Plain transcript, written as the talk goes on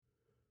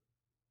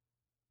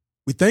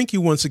We thank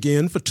you once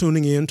again for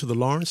tuning in to the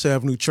Lawrence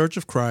Avenue Church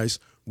of Christ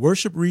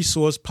Worship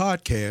Resource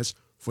Podcast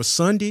for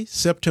Sunday,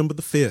 September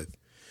the 5th.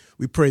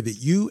 We pray that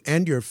you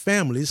and your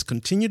families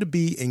continue to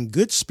be in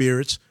good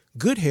spirits,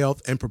 good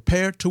health, and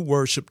prepared to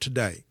worship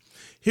today.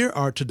 Here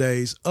are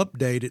today's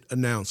updated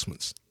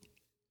announcements.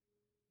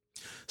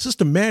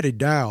 Sister Maddie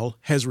Dowell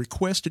has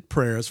requested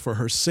prayers for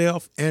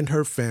herself and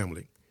her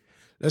family.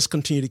 Let's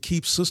continue to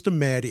keep Sister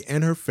Maddie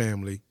and her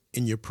family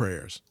in your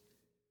prayers.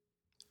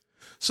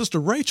 Sister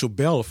Rachel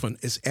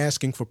Belafon is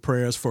asking for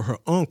prayers for her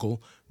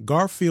uncle,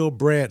 Garfield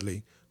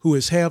Bradley, who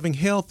is having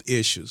health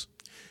issues.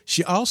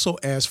 She also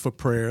asked for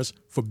prayers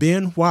for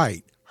Ben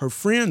White, her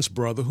friend's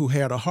brother who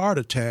had a heart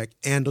attack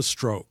and a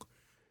stroke.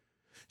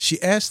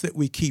 She asked that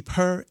we keep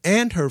her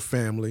and her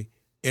family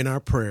in our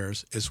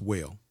prayers as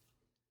well.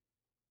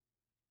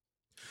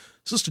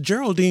 Sister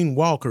Geraldine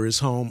Walker is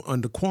home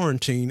under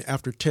quarantine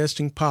after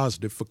testing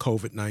positive for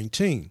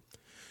COVID-19.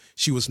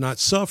 She was not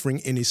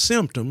suffering any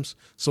symptoms,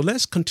 so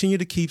let's continue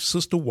to keep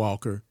Sister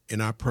Walker in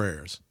our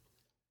prayers.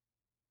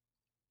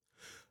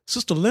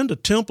 Sister Linda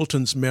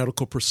Templeton's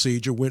medical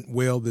procedure went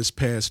well this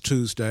past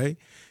Tuesday,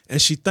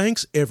 and she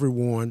thanks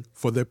everyone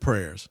for their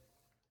prayers.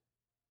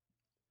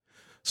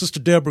 Sister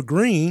Deborah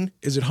Green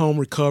is at home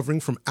recovering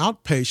from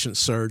outpatient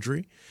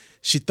surgery.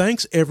 She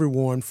thanks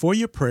everyone for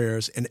your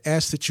prayers and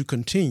asks that you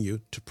continue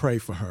to pray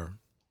for her.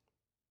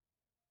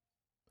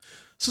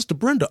 Sister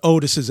Brenda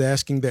Otis is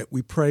asking that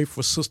we pray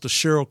for Sister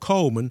Cheryl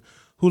Coleman,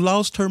 who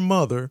lost her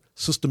mother,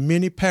 Sister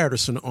Minnie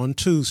Patterson, on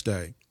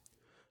Tuesday.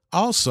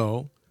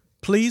 Also,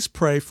 please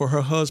pray for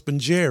her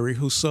husband Jerry,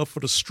 who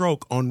suffered a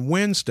stroke on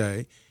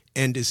Wednesday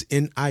and is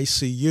in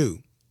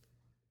ICU.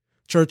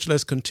 Church,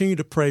 let's continue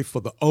to pray for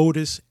the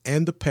Otis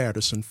and the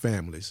Patterson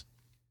families.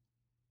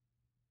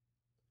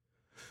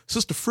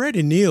 Sister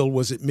Freddie Neal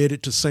was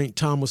admitted to St.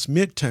 Thomas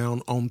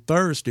Midtown on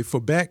Thursday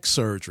for back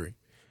surgery.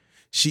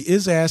 She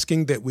is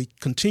asking that we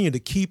continue to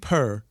keep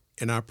her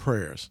in our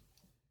prayers.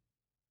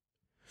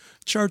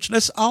 Church,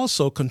 let's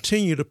also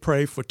continue to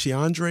pray for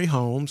Tiandre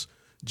Holmes,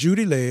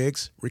 Judy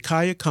Leggs,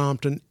 Rikaya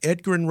Compton,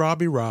 Edgar and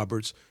Robbie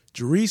Roberts,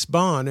 Jerice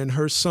Bond and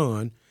her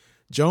son,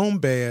 Joan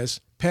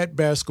Bass, Pat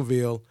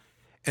Baskerville,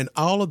 and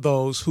all of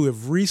those who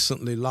have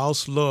recently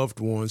lost loved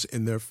ones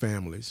in their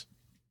families.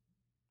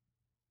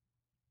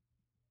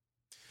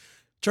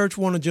 Church,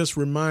 want to just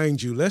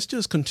remind you, let's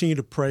just continue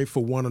to pray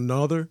for one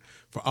another,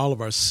 for all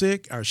of our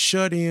sick, our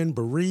shut-in,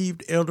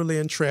 bereaved, elderly,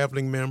 and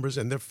traveling members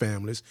and their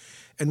families.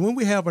 And when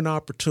we have an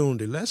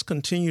opportunity, let's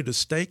continue to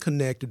stay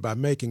connected by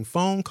making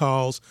phone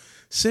calls,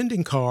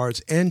 sending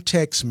cards, and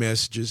text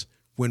messages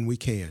when we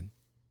can.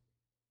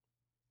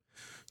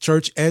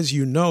 Church, as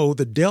you know,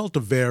 the Delta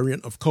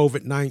variant of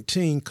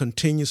COVID-19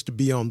 continues to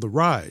be on the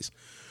rise.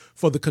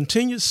 For the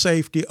continued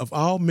safety of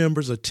all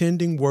members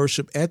attending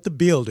worship at the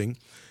building,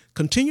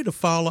 continue to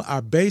follow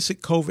our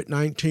basic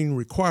COVID-19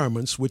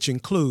 requirements, which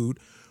include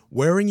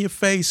wearing your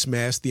face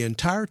mask the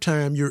entire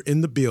time you're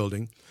in the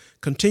building,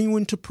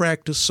 continuing to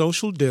practice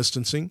social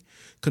distancing,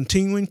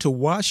 continuing to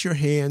wash your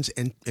hands,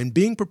 and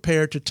being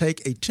prepared to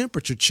take a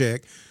temperature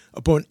check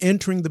upon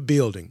entering the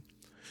building.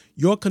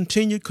 Your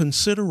continued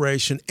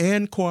consideration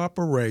and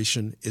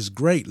cooperation is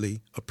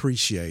greatly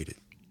appreciated.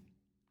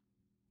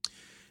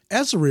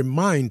 As a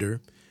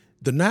reminder,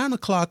 the 9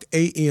 o'clock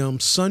a.m.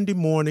 Sunday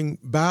morning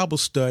Bible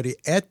study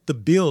at the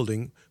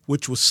building,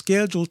 which was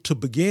scheduled to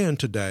begin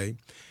today,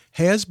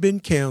 has been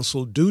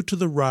canceled due to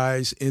the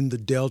rise in the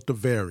Delta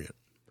variant.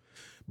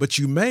 But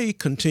you may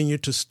continue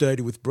to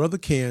study with Brother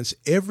Cance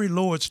every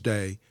Lord's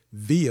Day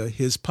via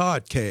his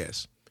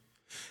podcast.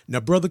 Now,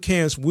 Brother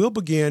Cance will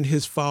begin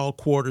his fall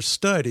quarter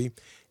study,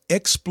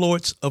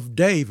 Exploits of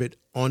David,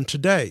 on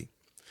today.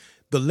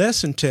 The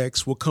lesson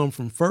text will come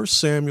from 1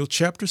 Samuel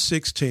chapter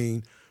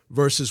 16,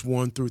 verses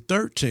 1 through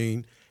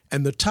 13,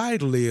 and the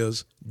title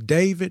is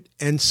David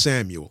and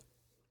Samuel.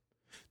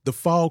 The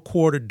fall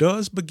quarter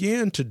does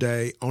begin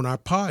today on our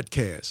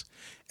podcast,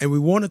 and we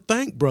want to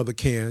thank Brother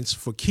Cance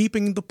for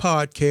keeping the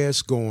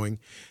podcast going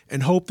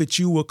and hope that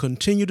you will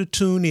continue to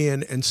tune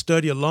in and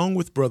study along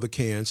with Brother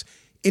Cance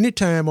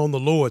anytime on the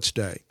Lord's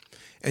Day.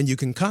 And you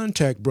can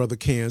contact Brother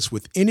Cance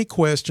with any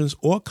questions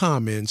or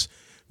comments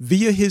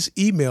via his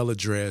email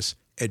address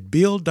at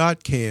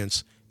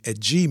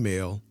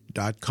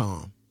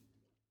bill.cance@gmail.com.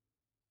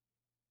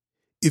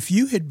 If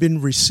you had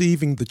been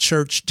receiving the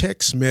church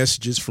text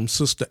messages from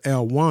Sister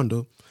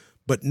Alwanda,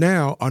 but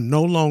now are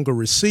no longer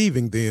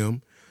receiving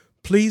them,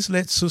 please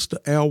let Sister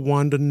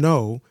Alwanda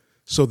know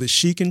so that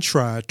she can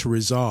try to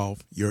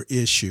resolve your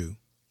issue.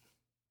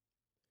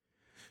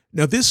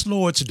 Now, this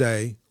Lord's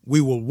Day,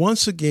 we will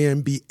once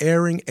again be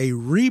airing a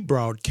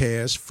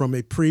rebroadcast from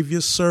a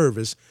previous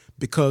service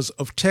because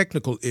of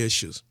technical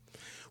issues.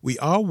 We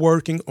are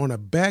working on a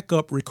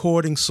backup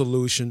recording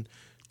solution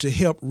to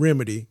help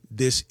remedy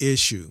this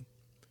issue.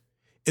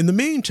 In the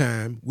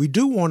meantime, we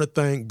do want to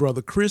thank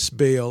Brother Chris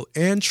Bell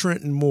and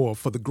Trenton Moore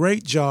for the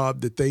great job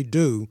that they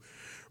do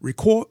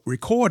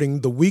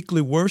recording the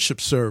weekly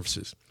worship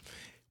services.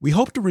 We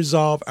hope to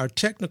resolve our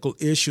technical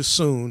issue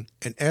soon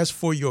and ask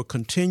for your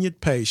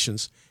continued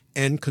patience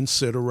and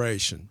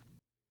consideration.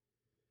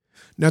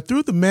 Now,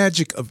 through the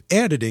magic of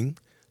editing,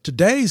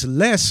 today's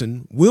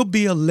lesson will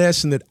be a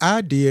lesson that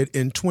I did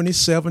in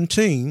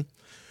 2017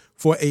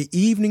 for an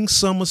evening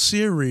summer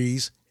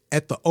series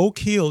at the Oak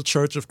Hill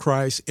Church of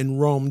Christ in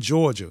Rome,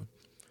 Georgia.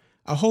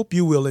 I hope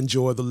you will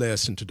enjoy the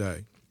lesson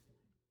today.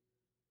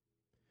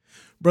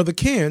 Brother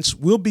Kentz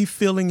will be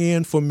filling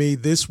in for me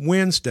this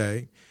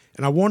Wednesday,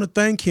 and I want to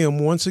thank him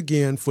once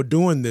again for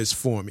doing this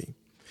for me.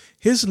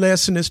 His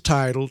lesson is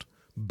titled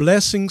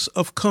Blessings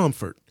of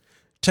Comfort,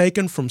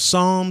 taken from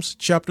Psalms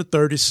chapter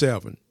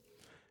 37.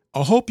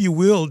 I hope you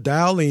will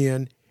dial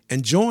in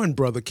and join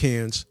Brother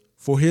Kentz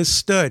for his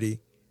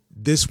study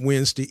this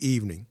Wednesday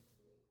evening.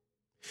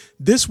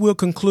 This will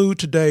conclude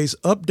today's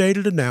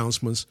updated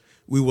announcements.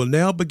 We will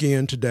now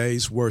begin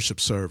today's worship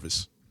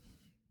service.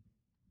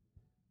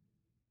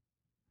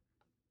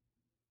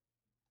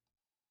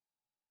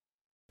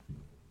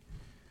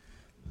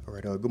 All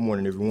right, good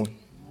morning, everyone.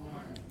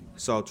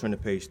 So I'll turn to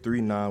page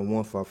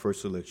 391 for our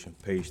first selection.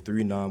 Page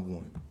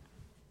 391.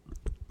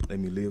 Let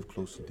me live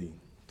close to thee.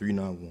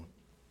 391.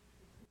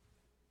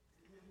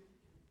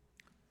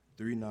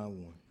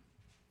 391.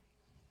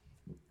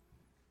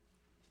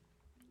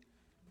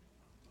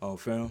 All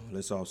fam,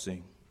 let's all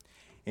sing.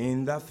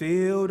 In thy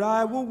field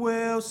I will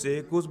well,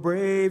 sickles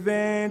brave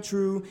and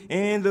true.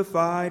 In the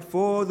fight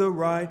for the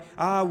right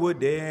I would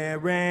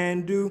dare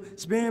and do.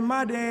 Spend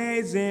my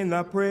days in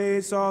thy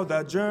praise all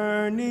thy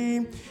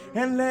journey.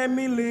 And let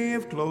me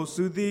live close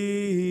to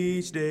thee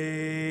each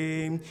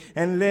day.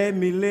 And let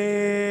me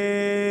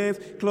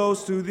live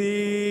close to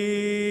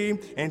thee.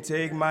 And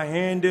take my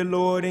hand, dear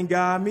Lord, and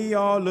guide me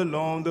all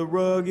along the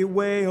rugged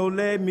way. Oh,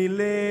 let me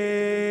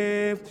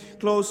live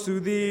close to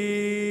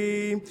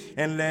thee.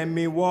 And let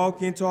me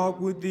walk in talk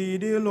with thee,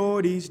 dear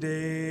Lord, each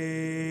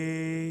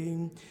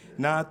day.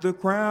 Not the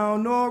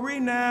crown nor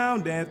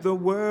renown that the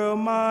world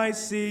might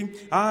see.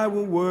 I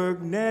will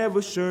work,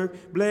 never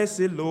shirk,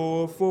 blessed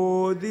Lord,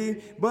 for thee.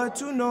 But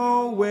to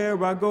know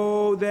where I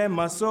go, that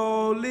my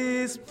soul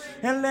is.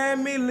 And let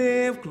me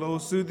live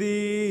close to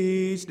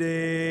thee each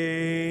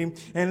day.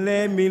 And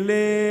let me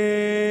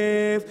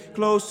live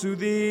close to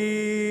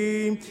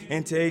thee.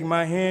 And take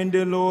my hand,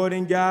 dear Lord,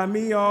 and guide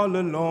me all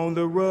along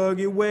the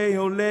rugged way.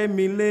 Oh, let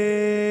me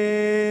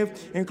live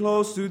and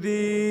close to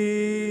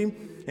thee.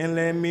 And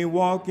let me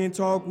walk and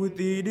talk with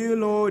thee, dear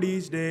Lord,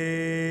 each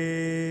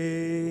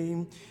day.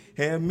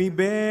 Help me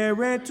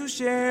bear and to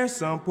share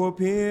some poor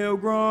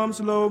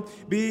pilgrim's load.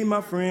 Be my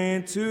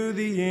friend to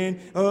the end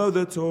of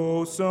the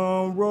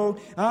toilsome road.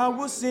 I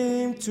will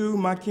sing to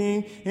my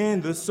King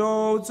in the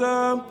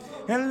psalter.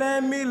 And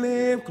let me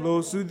live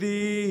close to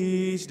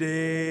thee each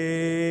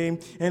day.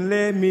 And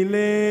let me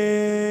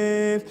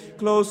live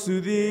close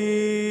to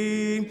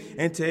thee.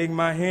 And take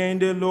my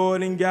hand, dear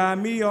Lord, and guide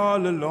me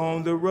all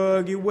along the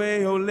rugged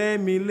way. Oh, let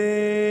me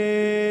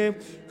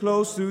live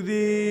close to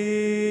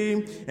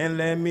thee. And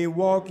let me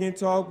walk and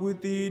talk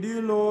with thee,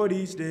 dear Lord,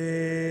 each day.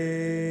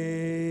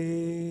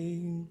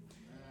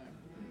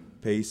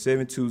 Page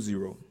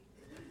 720.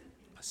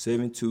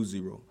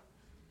 720.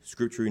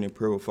 Scripture reading and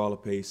prayer will follow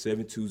page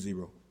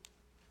 720.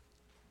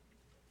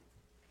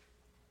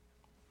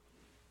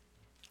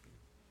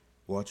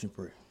 Watch and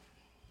pray.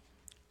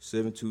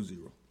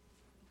 720.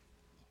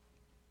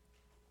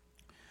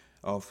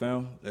 All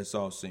found? Let's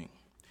all sing.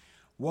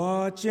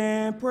 Watch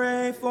and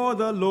pray, for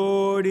the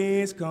Lord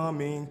is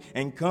coming,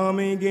 and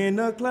coming in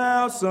the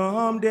clouds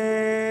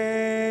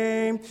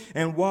someday.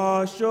 And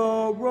wash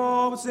your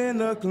robes in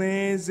the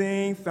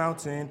cleansing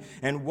fountain,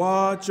 and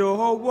watch,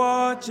 oh,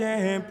 watch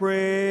and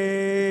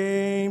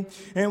pray.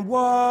 And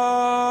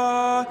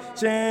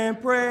watch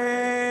and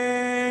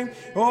pray,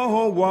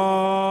 oh,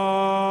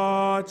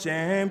 watch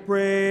and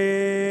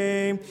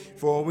pray.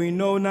 For we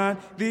know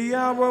not the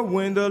hour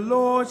when the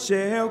Lord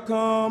shall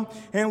come.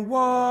 And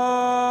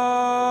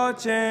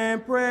watch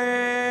and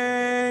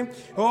pray,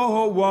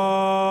 oh,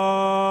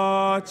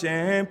 watch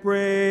and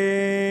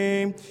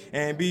pray,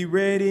 and be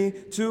ready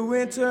to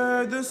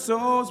enter the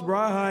soul's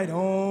bright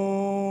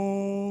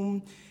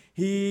home.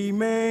 He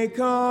may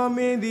come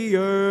in the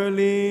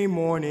early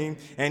morning,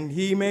 and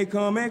he may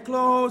come at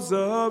close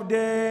of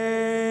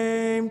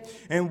day.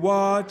 And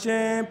watch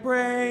and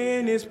pray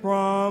in his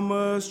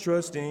promise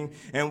trusting,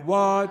 and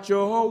watch,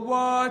 oh,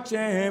 watch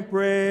and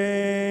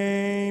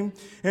pray.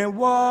 And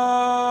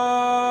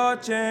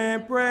watch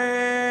and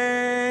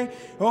pray,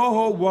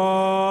 oh,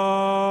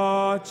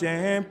 watch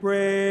and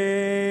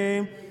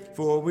pray.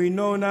 For we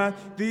know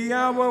not the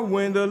hour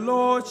when the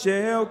Lord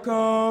shall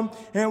come.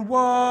 And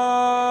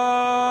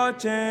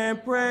watch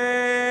and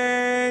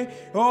pray,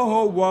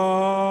 oh,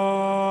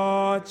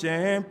 watch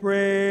and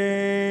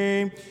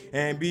pray,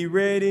 and be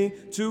ready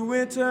to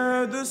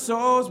enter the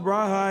soul's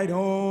bright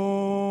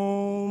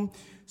home.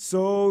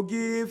 So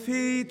give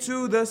heed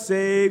to the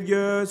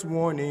Savior's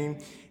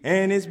warning,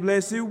 and his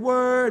blessed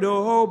word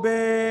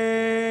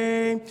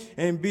obey,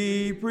 and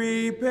be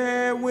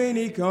prepared when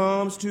he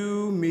comes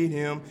to meet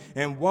him.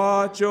 And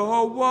watch,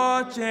 oh,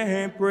 watch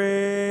and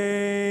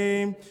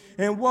pray.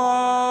 And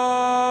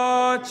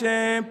watch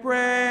and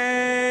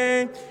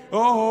pray,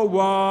 Oh,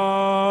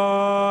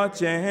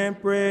 watch and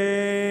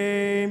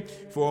pray,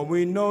 for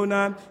we know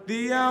not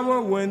the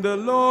hour when the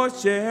Lord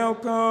shall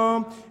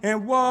come.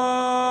 And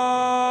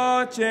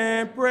watch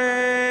and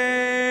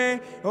pray,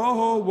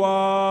 oh,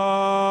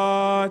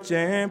 watch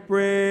and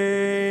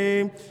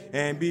pray,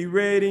 and be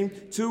ready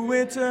to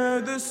enter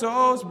the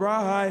soul's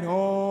bride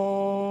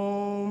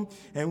home.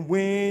 And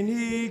when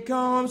he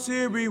comes,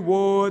 he'll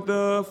reward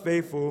the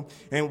faithful,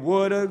 and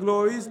what a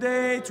glorious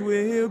day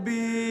 'twill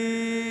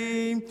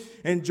be.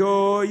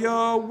 Enjoy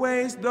your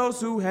ways,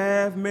 those who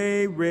have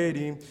made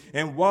ready,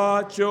 and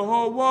watch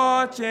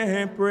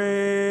and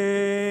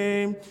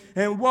pray,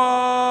 and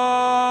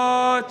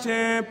watch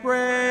and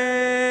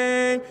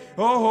pray,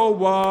 oh,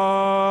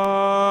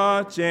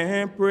 watch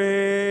and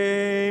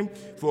pray,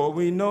 for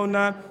we know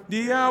not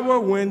the hour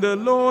when the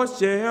Lord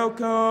shall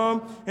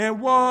come. And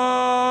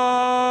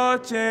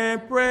watch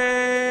and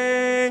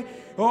pray,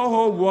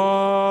 oh,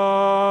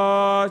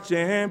 watch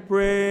and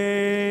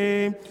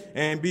pray,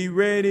 and be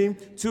ready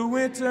to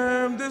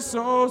enter the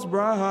soul's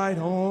bride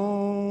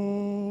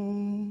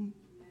home.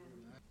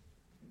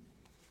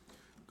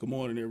 Good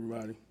morning,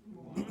 everybody.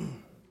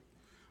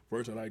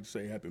 First, I'd like to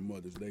say Happy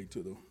Mother's Day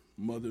to the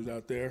mothers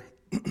out there.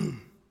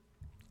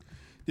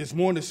 This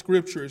morning's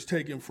scripture is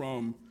taken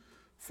from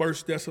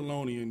 1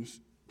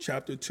 Thessalonians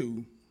chapter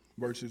 2,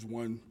 verses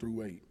 1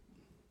 through 8.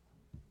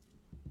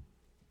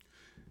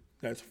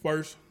 That's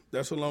 1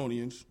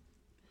 Thessalonians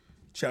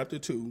chapter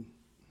 2,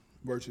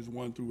 verses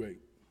 1 through 8.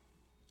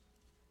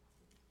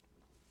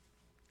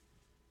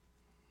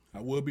 I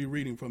will be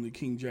reading from the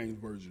King James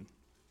Version.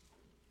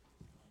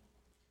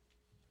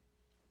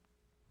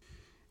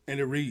 And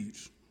it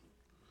reads,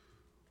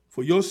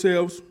 "For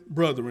yourselves,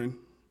 brethren,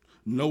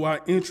 know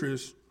our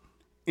entrance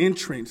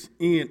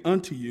in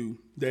unto you,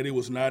 that it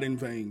was not in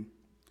vain.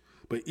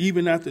 But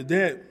even after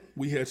that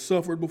we had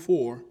suffered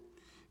before,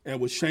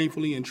 and was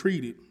shamefully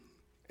entreated,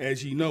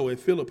 as ye know, at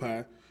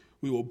Philippi,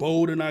 we were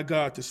bold in our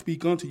God to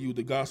speak unto you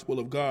the gospel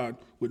of God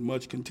with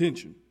much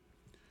contention.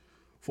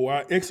 For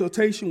our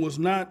exhortation was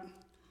not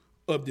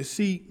of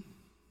deceit,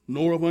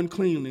 nor of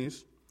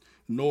uncleanness,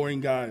 nor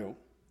in guile.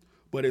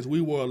 But as we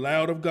were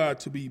allowed of God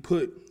to be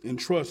put in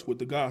trust with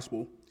the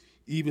gospel,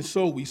 even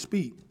so we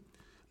speak,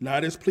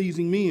 not as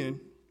pleasing men,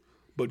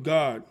 but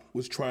God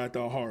which trieth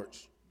our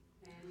hearts.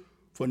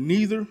 For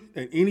neither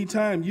at any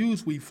time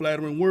use we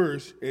flattering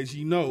words, as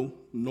ye know,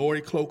 nor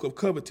a cloak of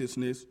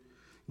covetousness,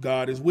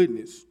 God is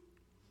witness.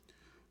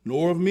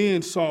 Nor of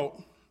men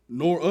sought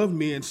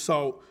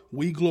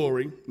we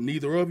glory,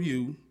 neither of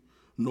you,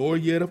 nor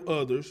yet of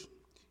others,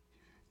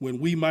 when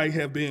we might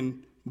have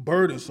been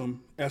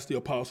burdensome as the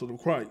apostles of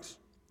Christ.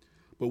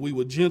 But we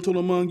were gentle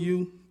among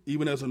you,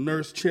 even as a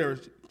nurse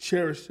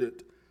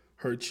cherisheth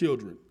her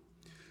children.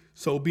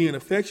 So being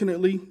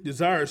affectionately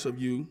desirous of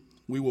you,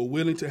 we were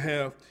willing to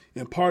have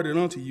imparted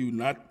unto you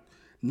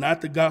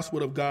not the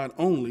gospel of God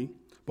only,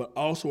 but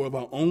also of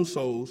our own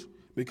souls,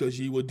 because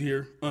ye were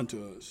dear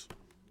unto us."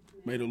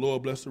 May the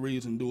Lord bless the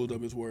readers and doers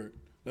of his word.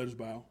 Let us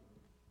bow.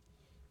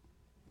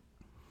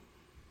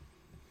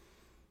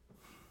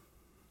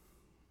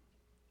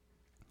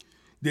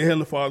 Dear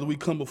Heavenly Father, we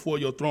come before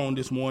your throne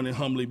this morning,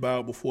 humbly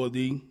bow before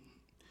thee,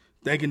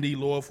 thanking thee,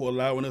 Lord, for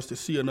allowing us to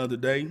see another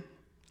day.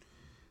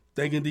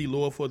 Thanking thee,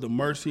 Lord, for the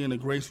mercy and the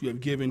grace you have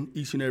given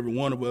each and every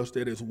one of us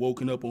that has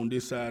woken up on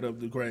this side of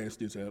the grass,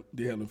 dear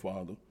Heavenly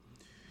Father.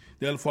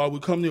 Dear Heavenly Father, we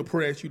come to your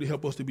prayer, ask you to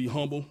help us to be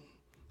humble.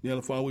 Dear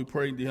Heavenly Father, we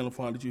pray, dear Heavenly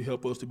Father, that you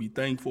help us to be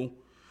thankful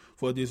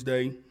for this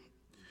day.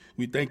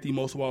 We thank thee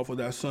most of all for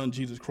thy Son,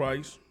 Jesus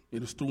Christ.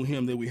 It is through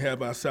him that we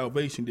have our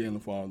salvation, dear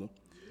Heavenly Father.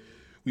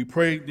 We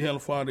pray, dear Heavenly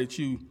Father, that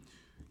you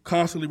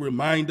constantly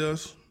remind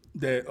us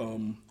that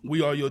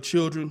we are your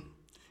children,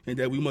 and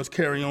that we must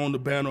carry on the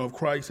banner of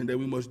Christ, and that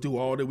we must do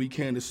all that we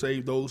can to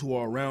save those who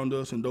are around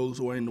us and those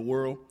who are in the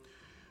world.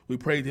 We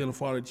pray, dear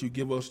Father, that you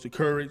give us the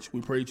courage.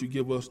 We pray that you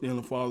give us,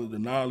 dear Father, the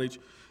knowledge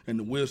and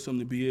the wisdom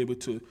to be able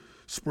to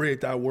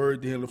spread thy word,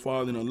 dear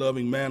Father, in a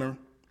loving manner,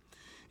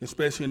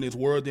 especially in this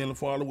world, dear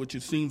Father, which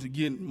it seems to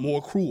get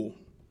more cruel.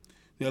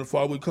 Dear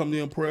Father, we come to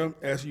you in prayer,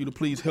 ask you to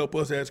please help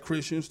us as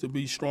Christians to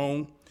be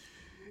strong.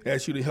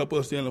 Ask you to help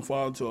us, dear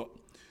Father, to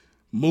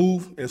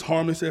move as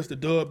harmless as the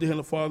dove,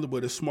 dear Father,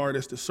 but as smart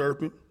as the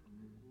serpent.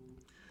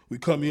 We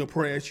come here and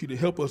pray, ask you to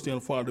help us, dear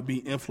Father, to be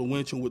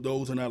influential with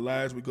those in our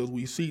lives, because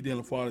we see,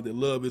 dear Father, that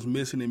love is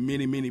missing in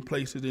many, many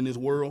places in this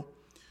world.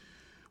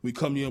 We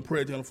come here and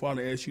pray, dear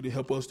Father, ask you to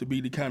help us to be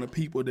the kind of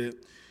people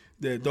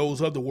that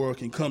those of the world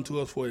can come to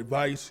us for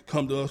advice,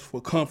 come to us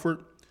for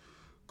comfort,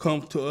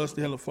 come to us,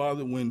 dear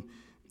Father, when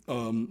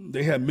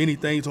they have many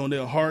things on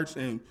their hearts,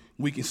 and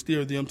we can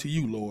steer them to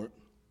you, Lord.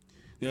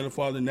 Dear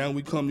Father, now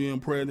we come to you in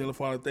prayer, dear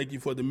Father, thank you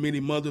for the many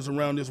mothers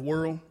around this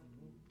world.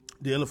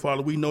 Dear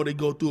Father, we know they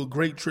go through a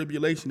great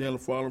tribulation, dear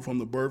Father, from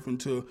the birth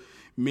until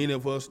many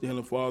of us,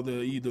 dear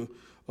Father, either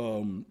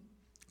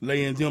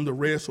laying them to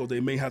rest, or they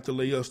may have to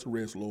lay us to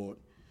rest, Lord.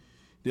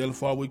 Dear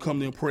Father, we come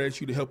to you in prayer,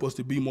 ask you to help us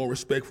to be more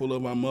respectful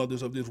of our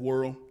mothers of this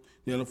world.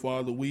 Dear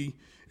Father, we,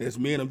 as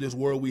men of this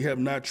world, we have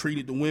not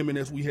treated the women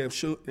as we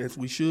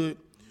should.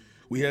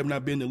 We have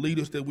not been the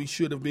leaders that we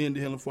should have been,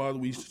 dear Heavenly Father.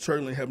 We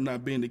certainly have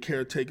not been the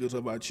caretakers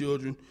of our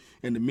children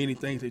and the many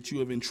things that you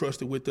have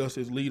entrusted with us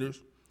as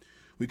leaders.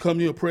 We come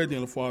to your prayer, dear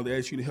Heavenly Father,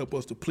 ask you to help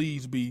us to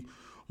please be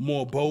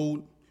more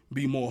bold,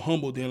 be more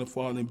humble, dear Heavenly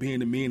Father, and being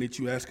the men that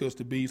you ask us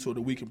to be so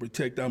that we can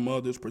protect our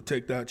mothers,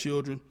 protect our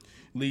children,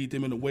 lead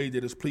them in a way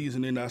that is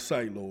pleasing in our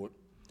sight, Lord.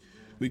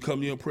 We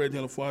come to your prayer,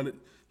 dear Heavenly Father,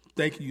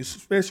 thanking you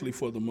especially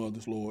for the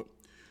mothers, Lord.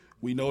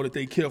 We know that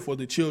they care for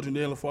the children,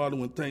 dear Heavenly Father,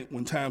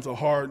 when times are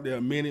hard. There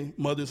are many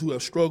mothers who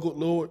have struggled,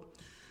 Lord,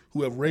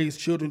 who have raised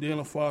children, dear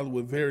Heavenly Father,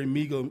 with very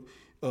meager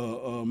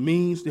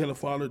means, dear Heavenly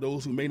Father,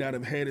 those who may not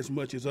have had as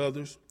much as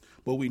others.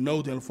 But we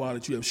know, dear Heavenly Father,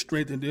 that you have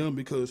strengthened them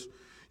because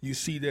you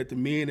see that the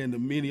men and the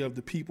many of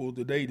the people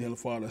today, dear Heavenly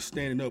Father, are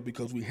standing up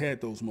because we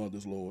had those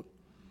mothers, Lord.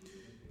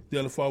 Dear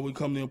Heavenly Father, we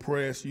come to you and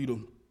pray, ask you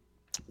to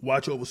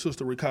watch over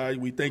Sister Rakaya.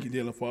 We thank you,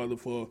 dear Heavenly Father,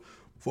 for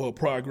her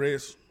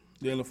progress.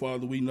 Dear Heavenly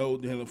Father, we know,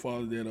 dear Heavenly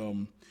Father,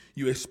 that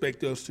you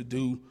expect us to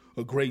do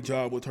a great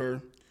job with her.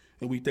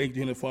 And we thank you,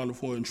 dear Heavenly Father,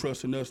 for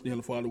entrusting us, dear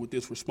Heavenly Father, with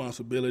this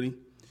responsibility.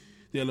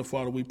 Dear Heavenly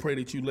Father, we pray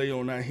that you lay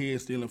on our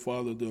heads, dear Heavenly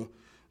Father,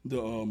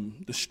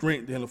 the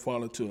strength, dear Heavenly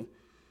Father,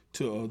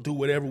 to do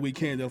whatever we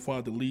can, dear Heavenly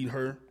Father, to lead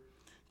her,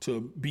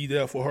 to be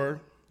there for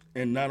her.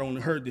 And not only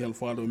her, dear Heavenly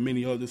Father, but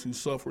many others who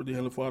suffer, dear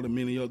Heavenly Father,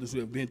 many others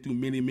who have been through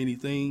many, many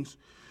things.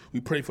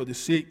 We pray for the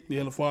sick, dear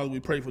Heavenly Father. We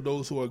pray for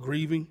those who are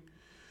grieving.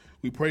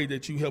 We pray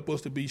that you help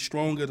us to be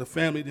strong as a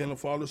family, dear Heavenly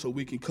Father, so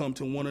we can come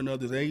to one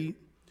another's aid.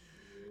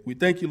 We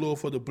thank you, Lord,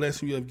 for the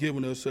blessing you have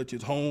given us, such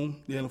as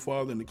home, dear Heavenly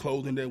Father, and the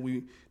clothing that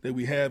we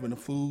have and the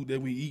food that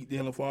we eat, dear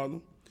Heavenly Father.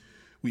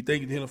 We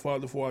thank you, dear Heavenly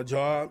Father, for our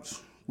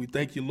jobs. We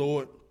thank you,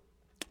 Lord,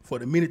 for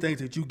the many things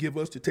that you give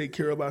us to take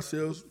care of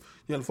ourselves.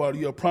 Dear Heavenly Father,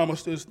 you have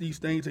promised us these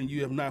things, and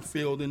you have not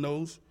failed in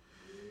those.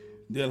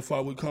 Dear Heavenly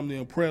Father, we come to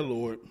you in prayer,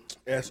 Lord,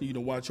 asking you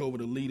to watch over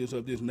the leaders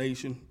of this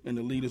nation and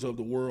the leaders of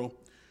the world.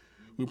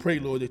 We pray,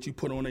 Lord, that you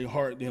put on their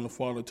heart, dear Heavenly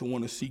Father, to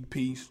want to seek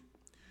peace.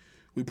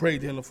 We pray,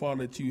 dear Heavenly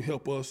Father, that you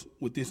help us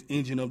with this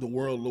engine of the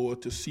world,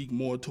 Lord, to seek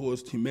more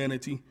towards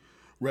humanity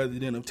rather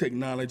than of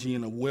technology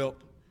and of wealth.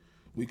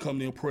 We come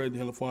to your prayer, dear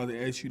Heavenly Father,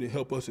 and ask you to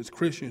help us as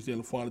Christians, dear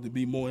Heavenly Father, to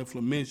be more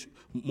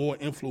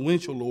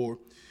influential, Lord,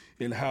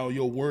 in how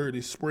your word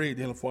is spread,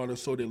 dear Heavenly Father,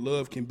 so that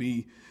love can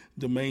be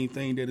the main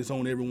thing that is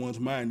on everyone's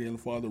mind, dear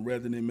Heavenly Father,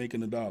 rather than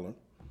making a dollar.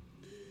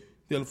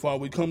 Dear Heavenly Father,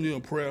 we come to you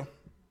in prayer.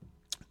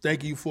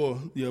 Thank you for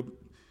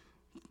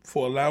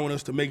allowing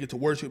us to make it to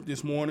worship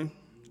this morning.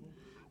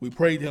 We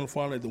pray, dear Heavenly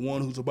Father, that the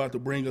one who's about to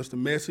bring us the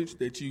message,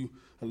 that you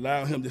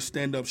allow him to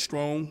stand up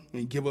strong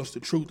and give us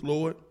the truth,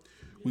 Lord.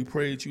 We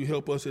pray that you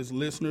help us as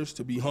listeners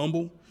to be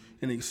humble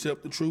and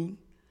accept the truth.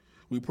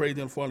 We pray,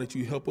 dear Father, that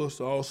you help us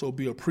to also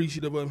be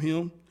appreciative of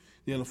him,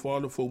 dear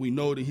Father, for we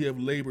know that he have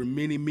labored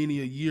many,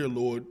 many a year,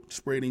 Lord,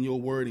 spreading your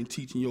word and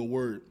teaching your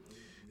word.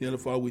 Dear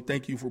Father, we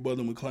thank you for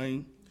Brother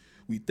McLean.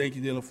 We thank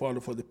you, dear Father,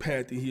 for the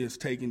path that he has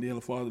taken,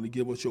 dear Father, to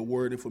give us your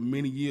word. And for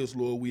many years,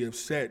 Lord, we have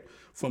sat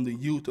from the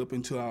youth up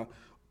into our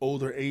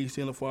older age,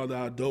 dear Father,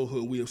 our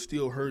adulthood. We have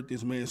still heard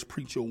this man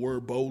preach your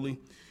word boldly,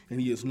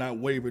 and he has not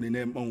wavered in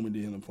that moment,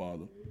 dear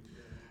Father.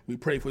 We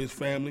pray for his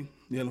family,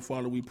 dear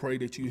Father. We pray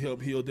that you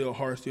help heal their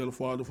hearts, dear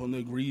Father, from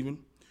their grieving.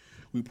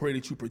 We pray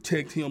that you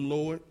protect him,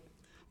 Lord.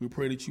 We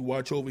pray that you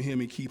watch over him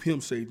and keep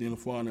him safe, dear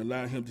Father, and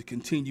allow him to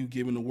continue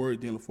giving the word,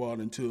 dear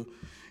Father, until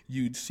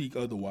you seek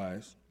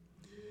otherwise.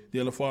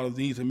 Dear Father,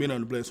 these and many are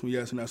blessed. We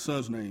ask in our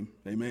Son's name.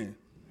 Amen.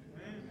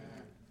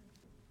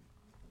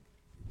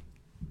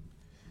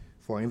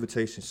 For our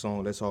invitation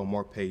song, let's all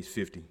mark page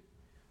 50.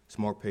 Let's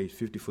mark page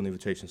 50 for the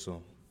invitation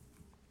song.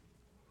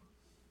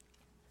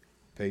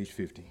 Page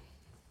 50.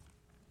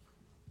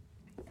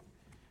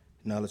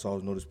 Now let's all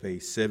notice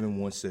page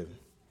 717.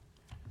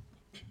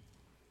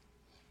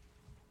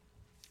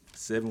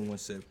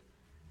 717.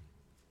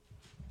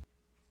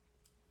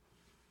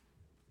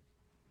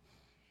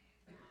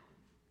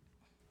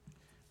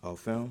 All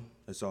found?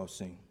 Let's all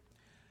sing.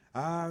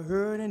 I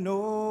heard an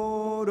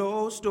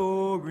old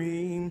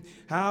story,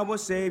 how a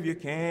Savior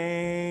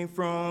came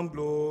from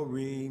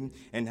glory,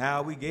 and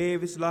how he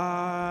gave his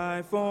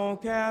life on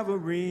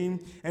Calvary,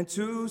 and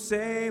to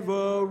save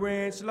a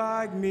wretch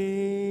like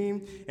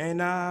me.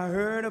 And I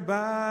heard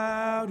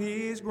about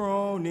his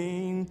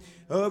groaning,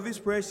 of his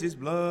precious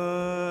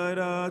blood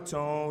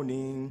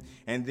atoning,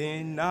 and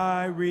then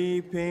I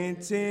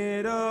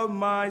repented of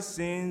my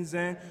sins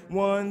and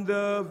won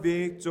the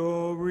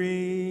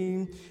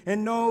victory.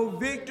 And no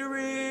victory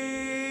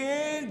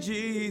in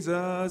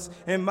Jesus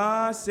and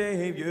my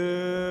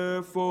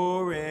Savior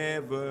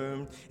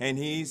forever. And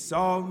he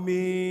sought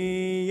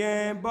me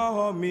and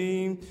bought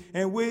me,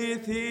 and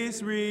with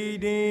his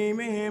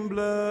redeeming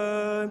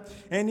blood,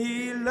 and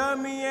he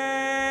loved me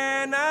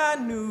and I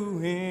knew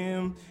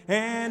him,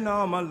 and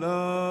all my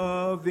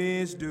love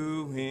is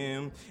due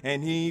him.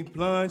 And he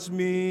plunged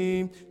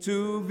me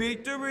to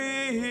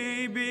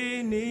victory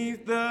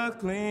beneath the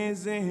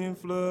cleansing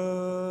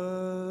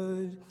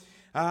flood.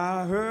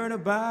 I heard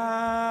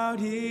about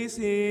his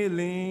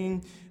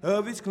healing,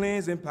 of his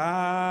cleansing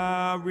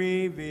power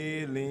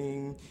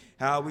revealing,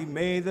 How he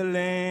made the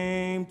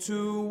lame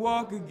to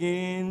walk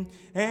again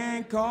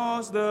and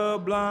caused the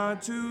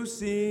blind to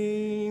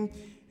see.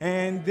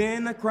 And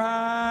then I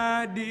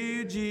cried,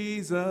 dear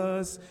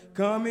Jesus,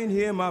 come and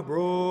heal my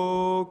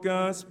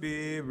broken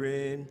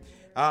spirit.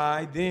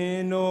 I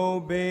then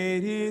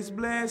obeyed his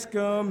blessed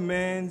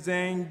commands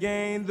and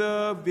gained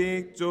the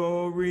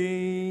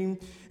victory.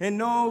 And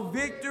no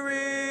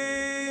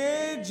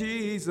victory in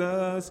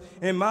Jesus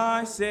and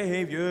my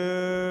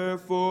Savior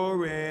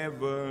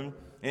forever.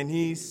 And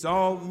he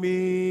sought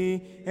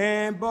me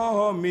and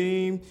bought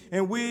me,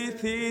 and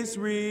with his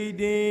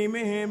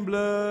redeeming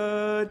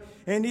blood.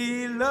 And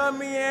he loved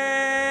me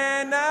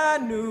and I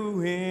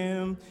knew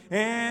him,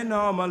 and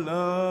all my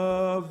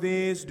love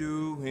is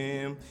due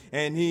him.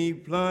 And he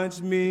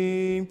plunged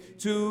me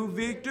to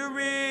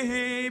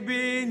victory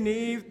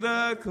beneath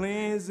the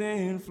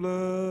cleansing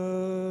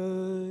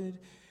flood.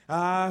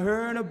 I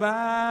heard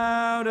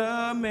about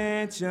a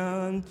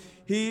mansion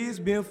he's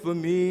built for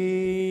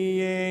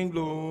me in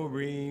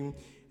glory.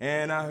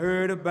 And I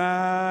heard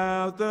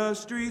about the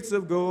streets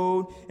of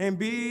gold and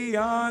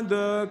beyond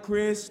the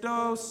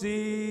crystal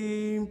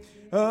sea,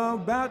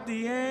 about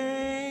the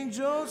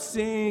angels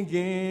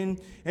singing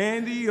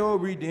and the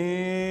old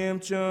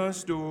redemption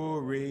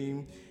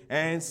story.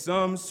 And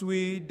some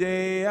sweet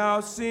day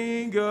I'll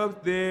sing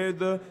up there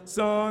the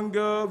song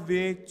of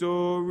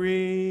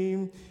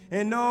victory.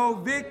 And no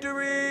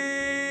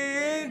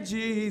victory in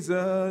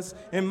Jesus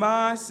and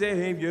my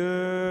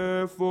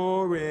Savior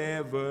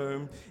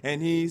forever.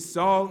 And he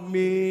sought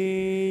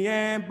me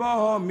and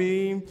bought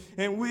me,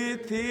 and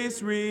with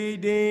his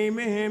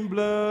redeeming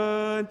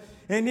blood.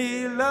 And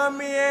he loved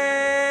me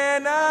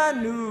and I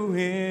knew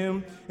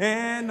him,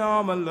 and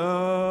all my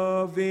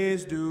love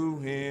is due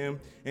him.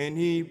 And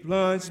he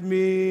plunged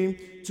me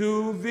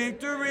to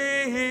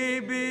victory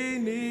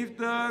beneath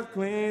the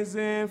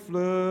cleansing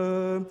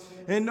flood.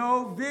 And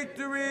no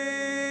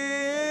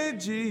victory in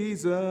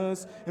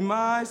Jesus and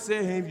my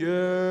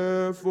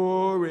Savior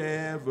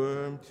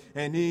forever.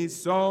 And he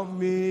sought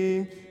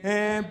me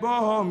and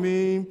bought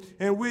me,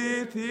 and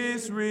with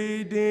his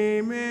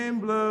redeeming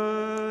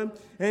blood.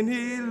 And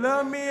he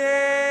loved me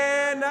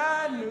and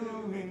I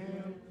knew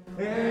him,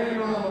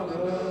 and all the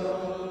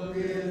love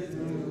is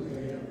due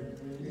him.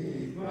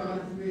 He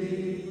plunged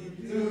me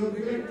to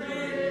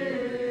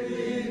victory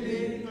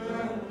beneath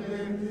the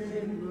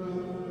cleansing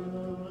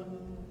blood.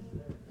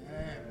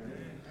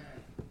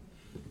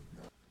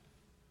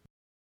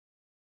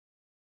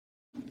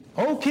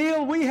 Oak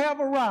Hill, we have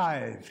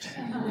arrived.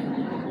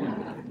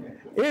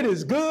 It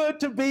is good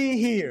to be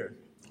here.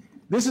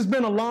 This has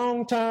been a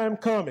long time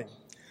coming,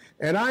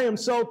 and I am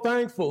so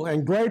thankful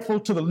and grateful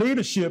to the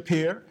leadership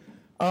here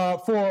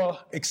for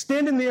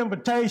extending the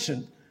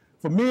invitation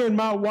for me and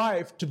my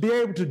wife to be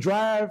able to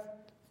drive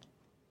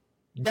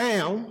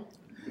down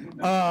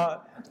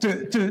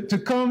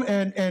to come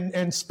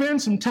and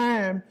spend some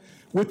time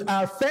with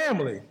our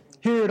family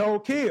here at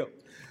Oak Hill.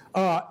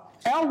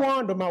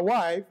 Alwanda, my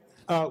wife,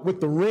 with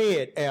the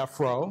red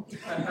afro,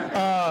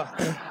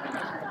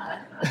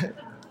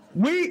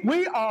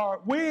 we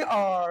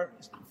are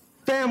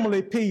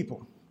family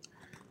people.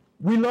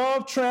 We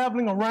love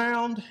traveling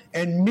around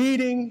and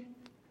meeting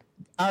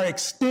our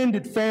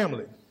extended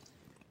family,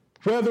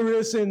 whether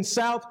it's in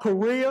South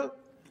Korea,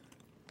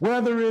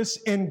 whether it's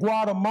in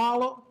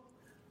Guatemala,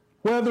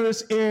 whether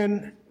it's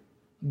in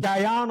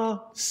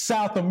Guyana,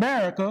 South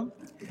America,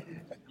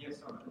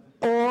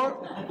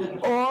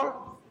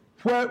 or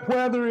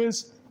whether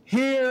it's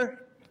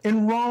here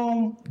in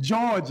Rome,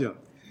 Georgia.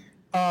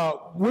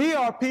 We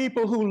are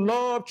people who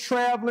love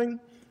traveling,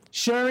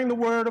 sharing the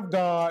Word of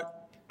God,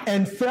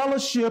 and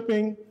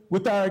fellowshipping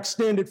with our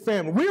extended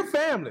family. We're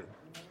family.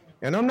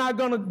 And I'm not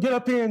going to get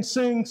up here and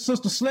sing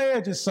Sister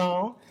Sledge's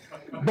song,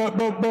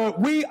 but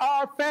we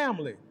are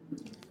family.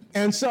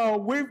 And so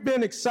we've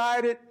been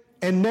excited,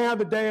 and now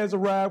the day has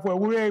arrived where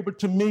we're able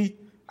to meet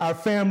our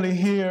family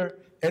here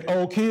at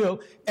Oak Hill.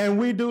 And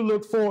we do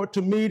look forward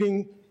to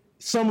meeting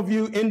some of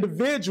you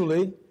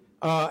individually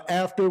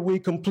after we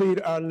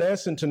complete our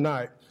lesson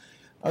tonight.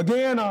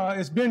 Again,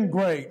 it's been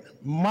great.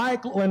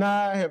 Michael and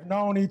I have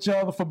known each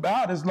other for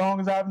about as long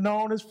as I've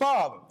known his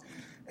father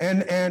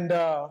and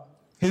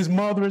his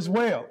mother as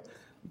well.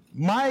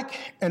 Mike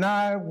and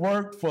I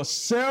worked for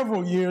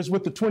several years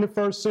with the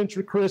 21st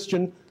Century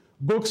Christian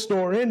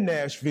bookstore in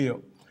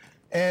Nashville.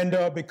 And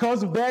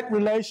because of that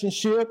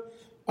relationship,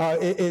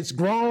 it's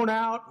grown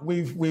out.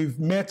 We've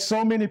met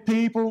so many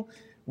people.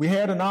 We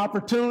had an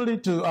opportunity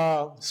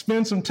to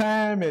spend some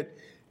time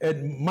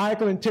at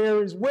Michael and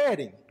Terry's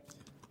wedding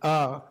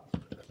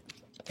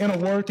in a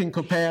working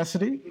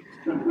capacity.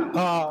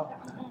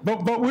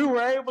 But we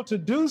were able to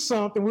do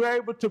something. We were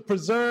able to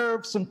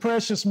preserve some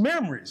precious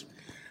memories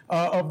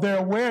of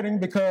their wedding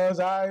because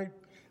I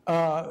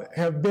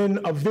have been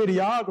a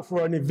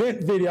videographer, an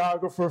event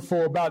videographer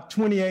for about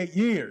 28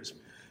 years.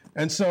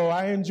 And so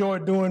I enjoy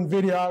doing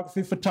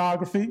videography,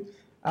 photography.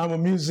 I'm a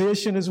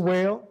musician as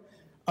well.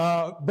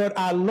 But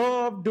I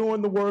love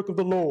doing the work of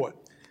the Lord.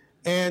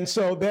 And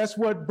so that's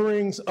what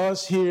brings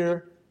us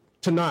here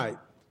tonight.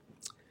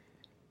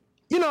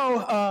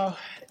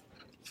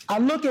 I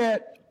look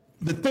at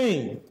the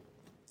theme.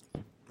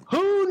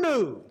 Who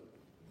knew?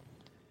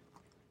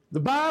 The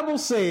Bible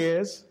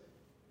says,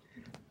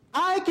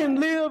 I can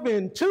live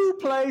in two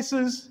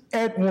places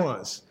at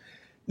once.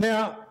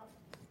 Now,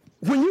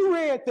 when you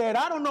read that,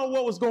 I don't know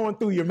what was going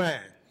through your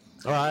mind,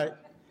 all right?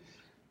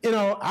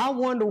 I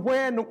wonder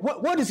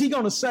what is he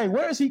going to say?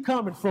 Where is he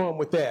coming from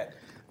with that?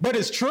 But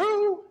it's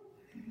true.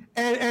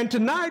 And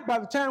tonight, by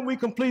the time we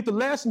complete the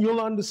lesson,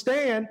 you'll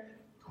understand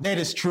that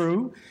it's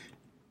true.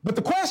 But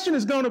the question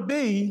is going to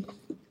be,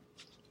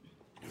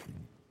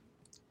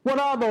 what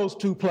are those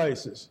two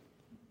places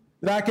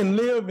that I can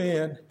live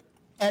in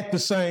at the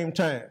same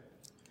time?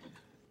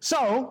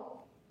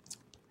 So,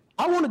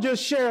 I want to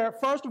just share,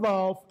 first of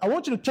all, I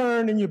want you to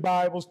turn in your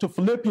Bibles to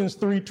Philippians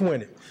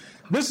 3:20.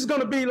 This is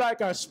going to be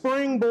like our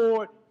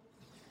springboard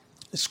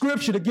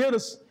scripture to get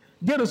us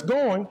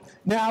going.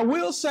 Now, I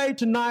will say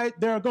tonight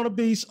there are going to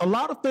be a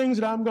lot of things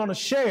that I'm going to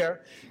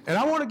share, and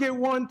I want to get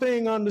one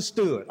thing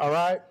understood, all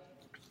right?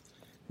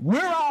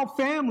 We're all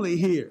family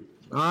here,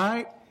 all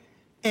right?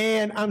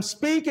 And I'm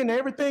speaking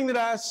everything that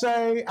I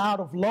say out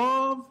of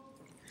love,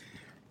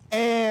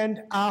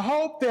 and I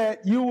hope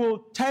that you will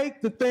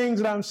take the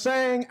things that I'm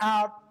saying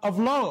out of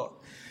love.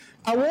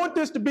 I want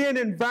this to be an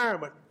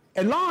environment.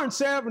 At Lawrence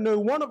Avenue,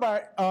 one of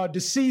our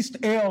deceased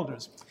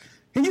elders,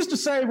 he used to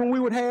say when we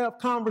would have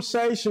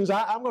conversations,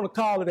 I'm going to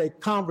call it a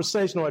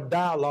conversation or a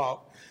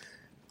dialogue,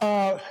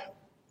 when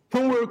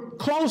we're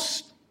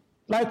close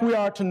like we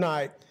are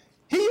tonight,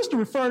 he used to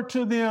refer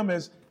to them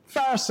as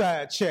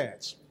fireside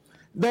chats.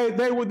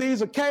 They were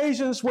these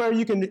occasions where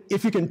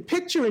if you can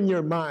picture in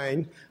your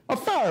mind a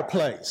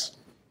fireplace,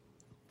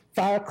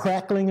 fire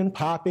crackling and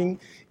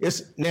popping.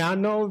 Now I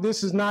know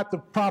this is not the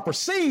proper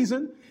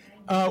season.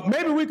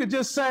 Maybe we could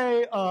just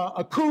say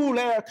a cool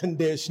air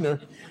conditioner.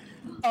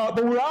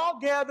 But we're all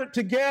gathered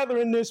together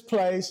in this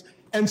place,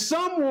 and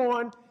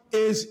someone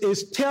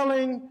is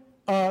telling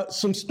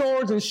some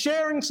stories and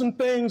sharing some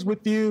things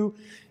with you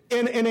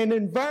in an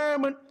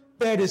environment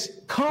that is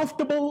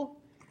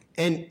comfortable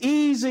and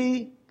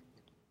easy.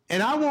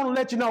 And I want to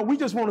let you know, we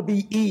just want to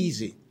be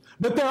easy.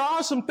 But there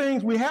are some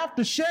things we have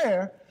to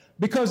share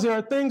because there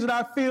are things that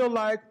I feel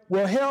like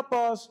will help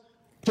us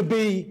to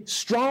be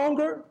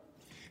stronger,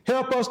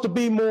 help us to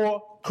be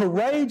more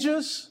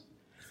courageous,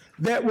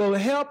 that will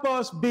help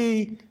us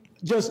be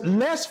just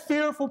less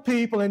fearful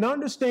people and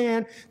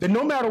understand that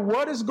no matter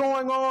what is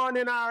going on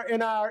in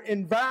our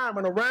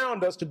environment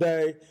around us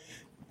today,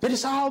 that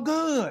it's all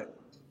good.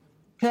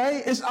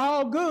 Okay? It's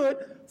all good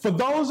for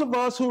those of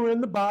us who are in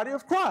the body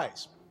of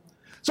Christ.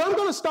 So I'm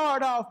going to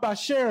start off by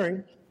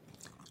sharing,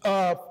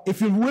 if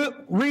you will,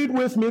 read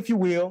with me, if you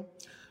will,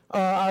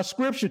 our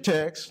scripture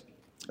text.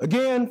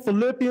 Again,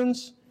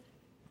 Philippians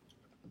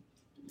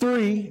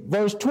 3,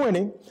 verse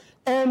 20.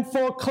 And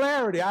for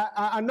clarity,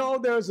 I know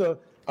there's a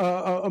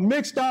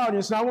mixed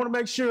audience, and I want to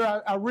make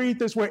sure I read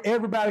this where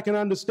everybody can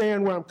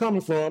understand where I'm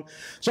coming from.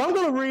 So I'm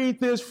going to read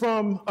this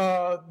from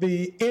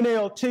the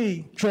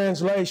NLT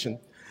translation.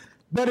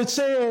 But it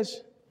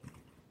says,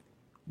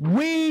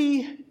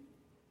 we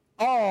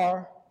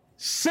are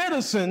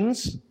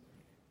citizens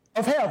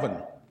of heaven,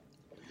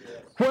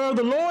 where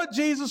the Lord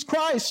Jesus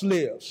Christ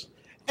lives,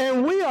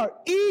 and we are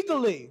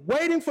eagerly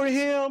waiting for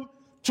him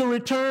to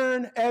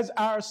return as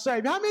our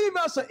Savior. How many of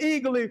us are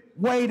eagerly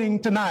waiting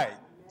tonight?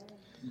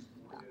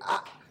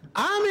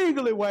 I'm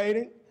eagerly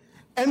waiting,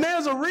 and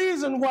there's a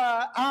reason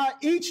why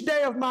each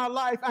day of my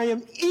life I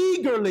am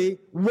eagerly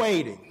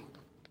waiting.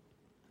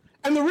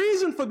 And the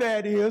reason for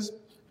that is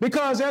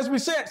because, as we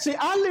said, see,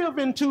 I live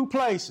in two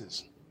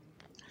places.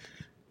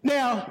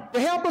 Now,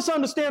 to help us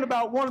understand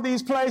about one of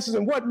these places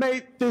and what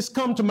made this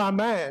come to my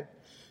mind,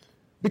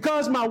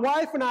 because my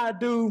wife and I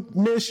do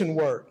mission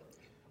work,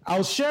 I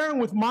was sharing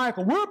with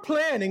Michael, we're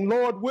planning,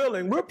 Lord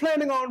willing, we're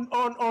planning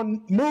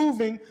on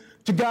moving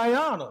to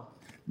Guyana,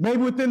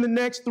 maybe within the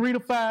next 3 to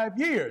 5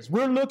 years.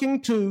 We're looking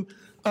to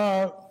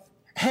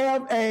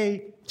have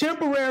a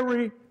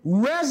temporary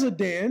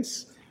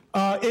residence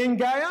in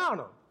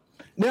Guyana.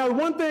 Now,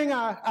 one thing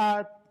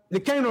that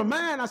came to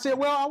mind, I said,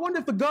 well, I wonder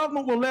if the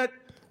government will let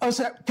us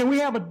can we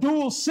have a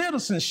dual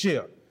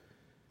citizenship?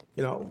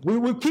 We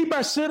will keep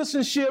our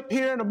citizenship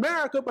here in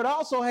America, but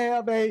also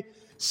have a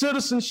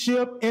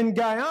citizenship in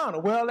Guyana.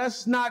 Well,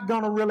 that's not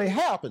going to really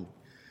happen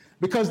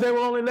because they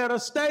will only let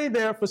us stay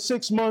there for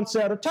 6 months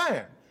at a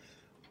time.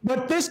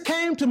 But this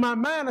came to my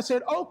mind. I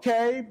said,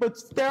 okay, but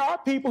there are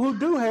people who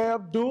do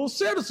have dual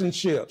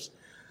citizenships.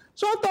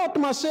 So I thought to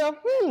myself,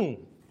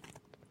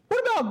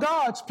 what about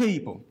God's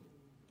people?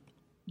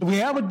 Do we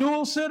have a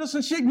dual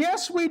citizenship?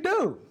 Yes, we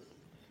do.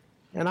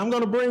 And I'm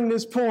going to bring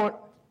this point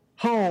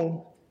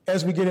home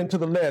as we get into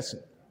the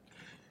lesson.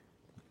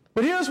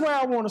 But here's where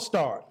I want to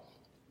start.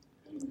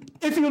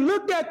 If you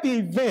look at the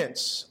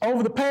events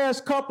over the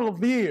past couple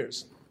of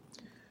years,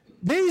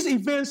 these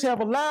events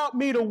have allowed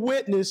me to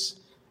witness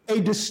a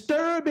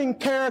disturbing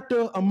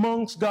character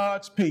amongst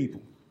God's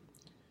people.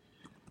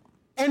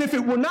 And if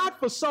it were not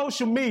for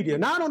social media,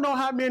 and I don't know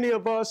how many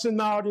of us in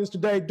the audience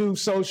today do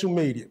social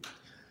media.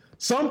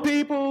 Some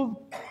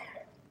people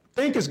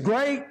think it's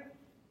great.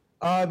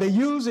 They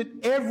use it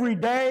every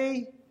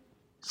day,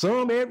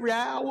 some every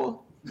hour,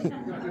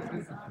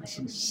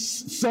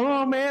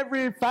 some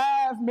every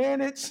 5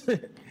 minutes.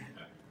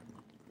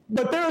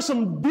 But there are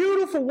some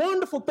beautiful,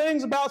 wonderful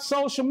things about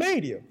social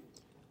media.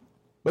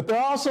 But there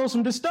are also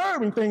some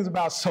disturbing things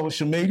about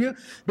social media,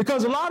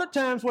 because a lot of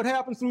times what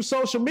happens through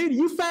social media,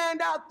 you find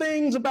out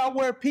things about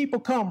where people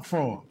come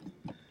from.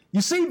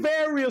 You see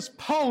various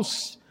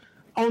posts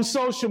on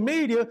social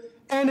media,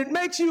 and it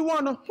makes you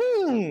wonder,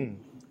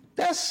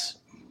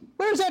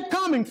 where's that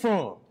coming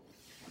from?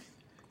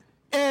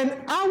 And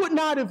I would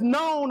not have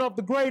known of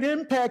the great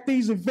impact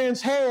these events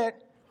had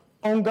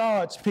on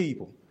God's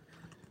people.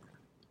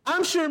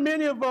 I'm sure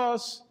many of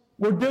us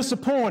were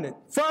disappointed,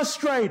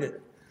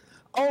 frustrated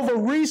over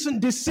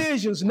recent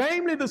decisions,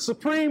 namely the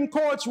Supreme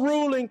Court's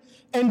ruling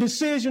and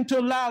decision to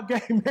allow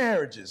gay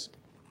marriages.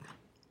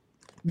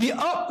 The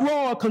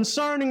uproar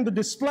concerning the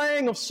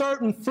displaying of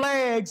certain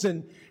flags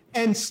and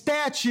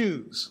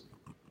statues.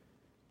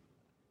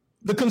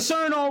 The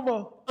concern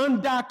over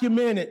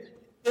undocumented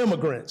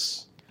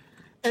immigrants.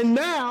 And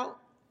now,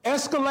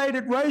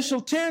 escalated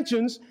racial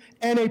tensions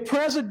and a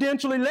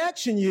presidential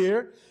election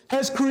year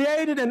has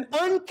created an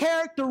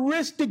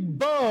uncharacteristic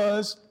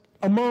buzz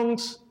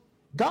amongst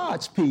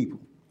God's people.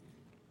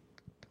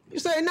 You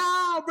say,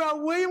 no,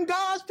 Brother William,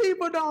 God's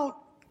people don't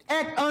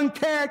act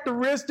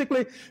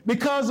uncharacteristically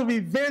because of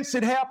events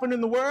that happen in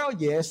the world.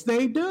 Yes,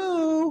 they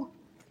do.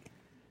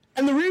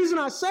 And the reason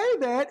I say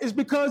that is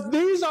because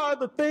these are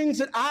the things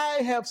that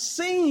I have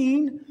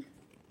seen,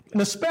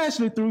 and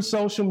especially through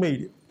social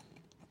media.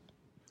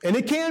 And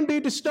it can be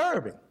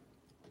disturbing.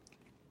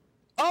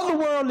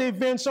 Otherworldly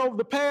events over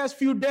the past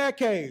few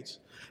decades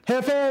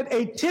have had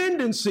a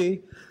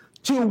tendency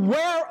to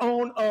wear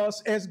on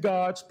us as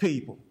God's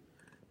people.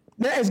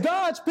 Now, as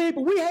God's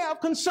people, we have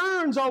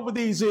concerns over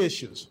these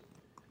issues.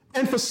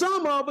 And for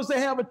some of us, they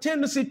have a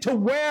tendency to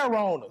wear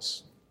on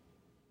us.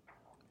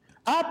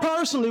 I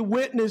personally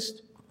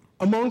witnessed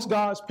amongst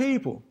God's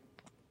people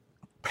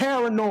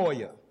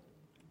paranoia,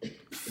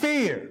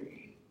 fear,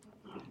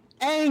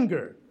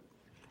 anger,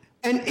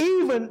 and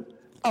even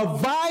a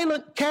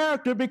violent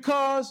character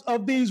because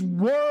of these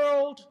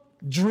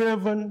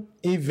world-driven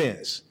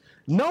events.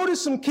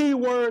 Notice some key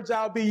words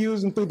I'll be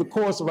using through the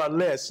course of our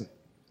lesson.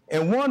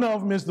 And one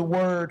of them is the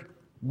word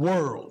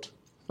world,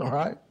 all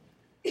right?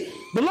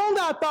 The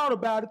longer I thought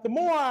about it, the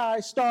more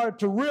I started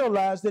to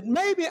realize that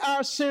maybe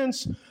our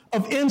sense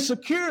of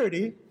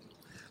insecurity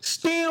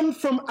stemmed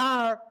from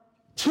our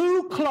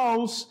too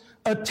close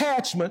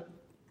attachment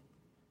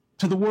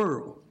to the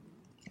world,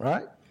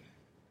 right?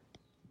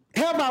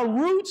 Have our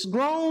roots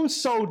grown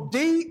so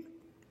deep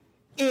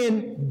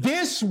in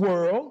this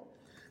world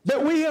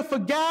that we have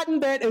forgotten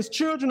that as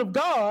children of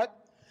God,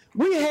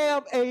 we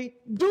have a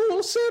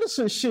dual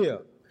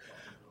citizenship.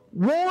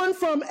 One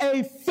from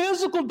a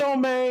physical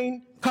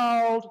domain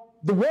called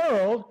the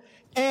world,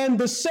 and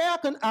the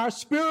second, our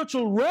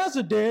spiritual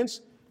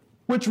residence,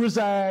 which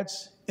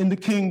resides in the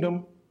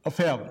kingdom of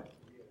heaven.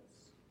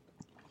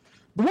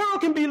 The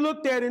world can be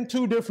looked at in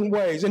two different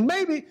ways. And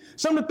maybe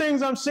some of the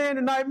things I'm saying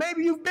tonight,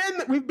 maybe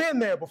we've been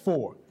there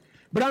before.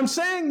 But I'm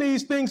saying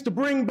these things to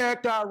bring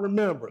back to our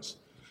remembrance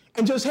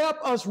and just help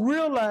us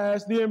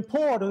realize the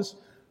importance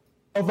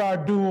of our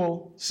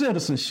dual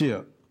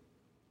citizenship.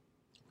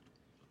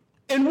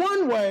 In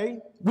one way,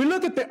 we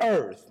look at the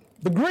earth.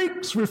 The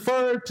Greeks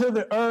referred to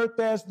the earth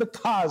as the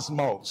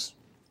cosmos,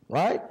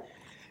 right?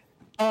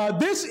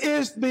 This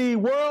is the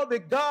world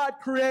that God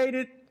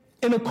created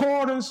in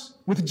accordance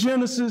with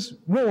Genesis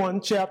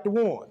 1, chapter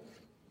 1.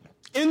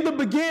 In the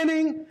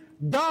beginning,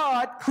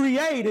 God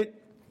created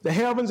the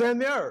heavens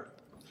and the earth.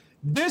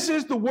 This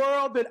is the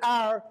world that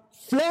our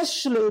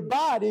fleshly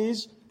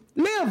bodies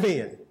live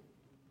in.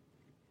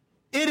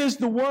 It is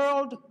the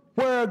world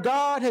where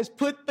God has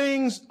put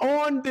things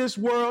on this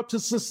world to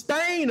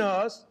sustain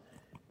us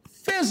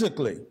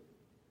physically.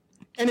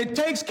 And it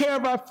takes care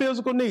of our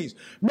physical needs.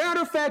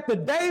 Matter of fact, the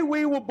day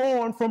we were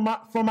born from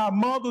our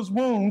mother's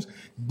wombs,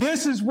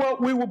 this is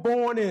what we were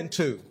born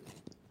into.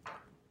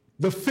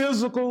 The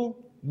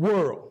physical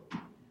world.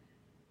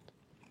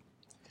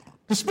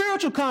 The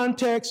spiritual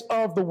context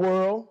of the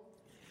world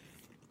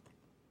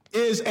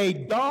is a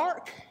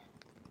dark,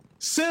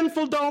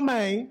 sinful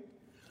domain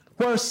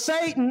where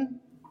Satan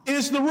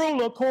is the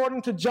ruler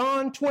according to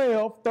John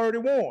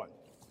 12:31.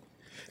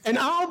 And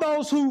all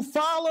those who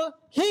follow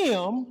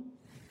him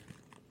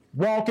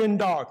walk in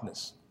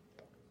darkness.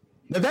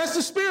 Now that's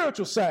the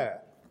spiritual side.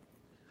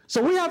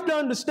 So we have to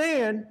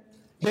understand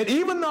that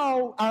even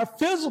though our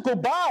physical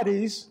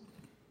bodies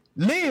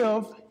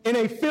live in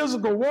a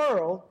physical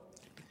world,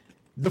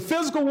 the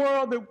physical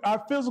world that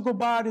our physical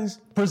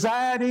bodies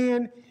preside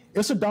in,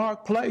 it's a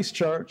dark place,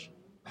 church.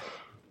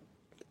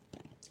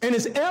 And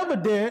it's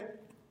evident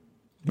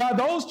by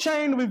those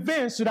chain of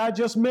events that I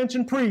just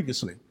mentioned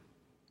previously.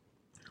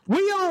 We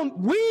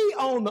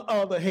on the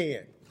other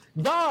hand,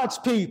 God's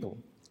people,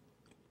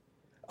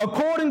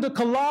 according to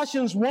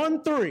Colossians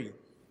 1:3,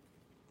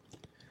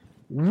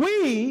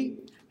 we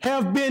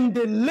have been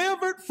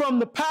delivered from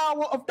the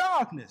power of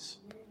darkness.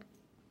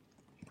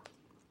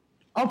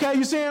 Okay,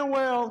 you're saying,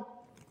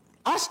 well,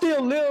 I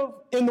still live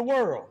in the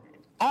world.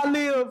 I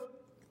live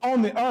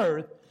on the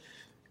earth,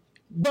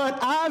 but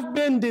I've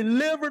been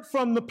delivered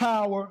from the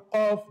power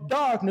of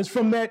darkness,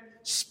 from that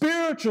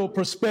spiritual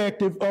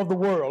perspective of the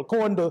world,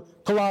 according to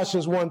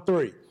Colossians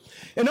 1:3.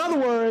 In other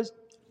words,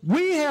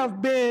 we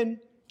have been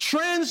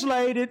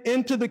translated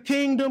into the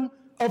kingdom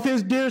of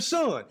his dear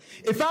son.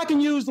 If I can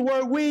use the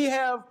word, we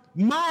have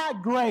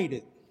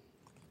migrated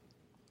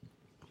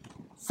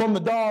from the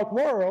dark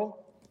world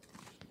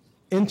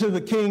into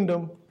the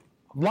kingdom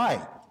of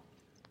light,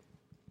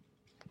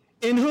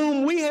 in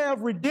whom we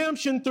have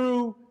redemption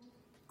through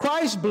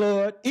Christ's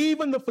blood,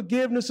 even the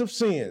forgiveness of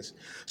sins.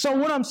 So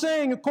what I'm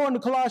saying, according to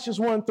Colossians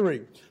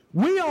 1:3,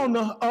 we, on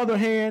the other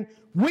hand,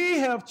 we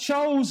have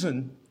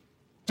chosen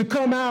to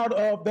come out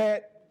of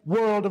that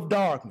world of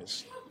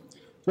darkness.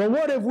 Well,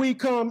 what have we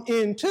come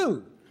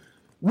into?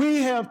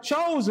 We have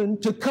chosen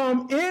to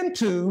come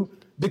into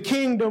the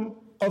kingdom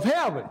of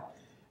heaven.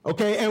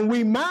 Okay, and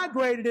we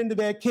migrated into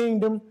that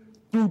kingdom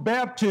through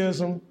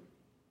baptism,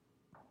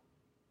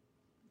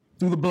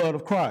 through the blood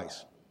of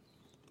Christ.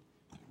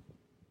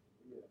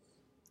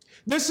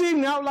 This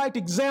evening, I would like to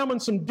examine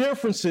some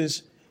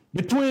differences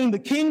between the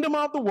kingdom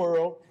of the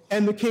world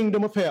and the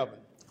kingdom of heaven.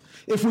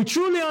 If we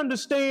truly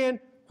understand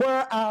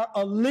where our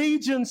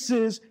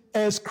allegiances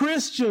as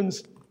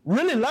Christians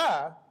really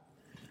lie,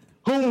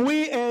 whom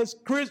we as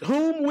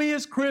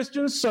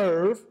Christians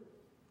serve,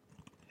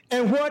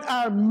 and what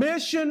our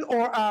mission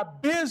or our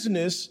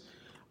business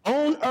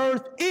on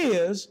earth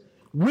is,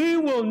 we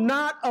will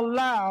not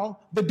allow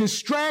the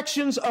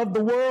distractions of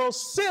the world's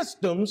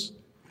systems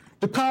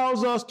to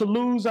cause us to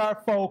lose our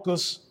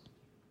focus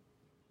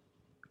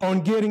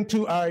on getting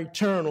to our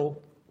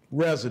eternal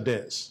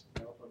residence.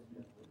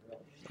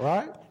 All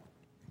right?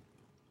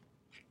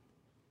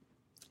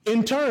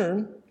 In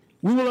turn,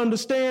 we will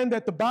understand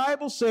that the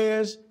Bible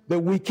says that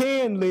we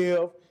can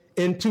live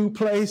in two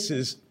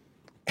places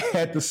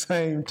at the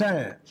same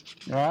time.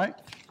 All right?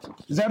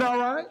 Is that all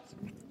right?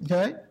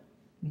 Okay.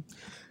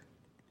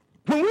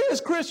 When we as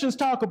Christians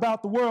talk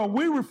about the world,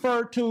 we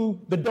refer to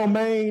the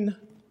domain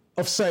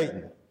of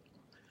Satan.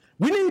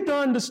 We need to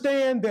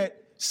understand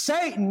that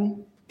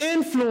Satan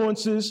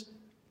influences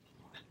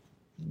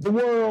the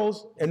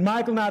world's, and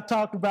Michael and I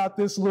talked about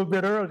this a little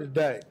bit earlier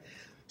today.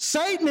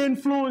 Satan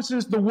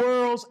influences the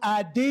world's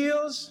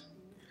ideas.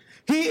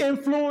 He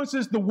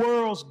influences the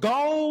world's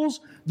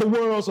goals, the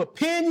world's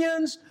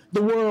opinions,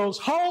 the world's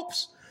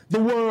hopes, the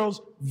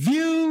world's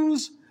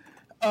views.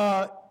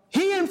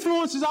 He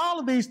influences all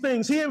of these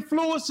things. He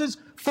influences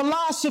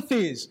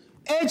philosophies,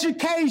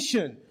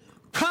 education,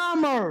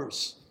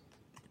 commerce.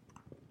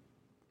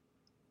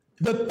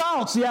 The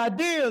thoughts, the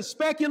ideas,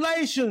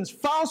 speculations,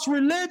 false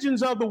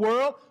religions of the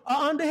world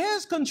are under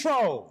his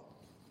control.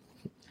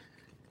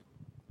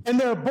 And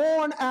they're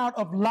born out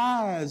of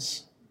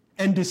lies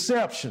and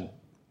deception.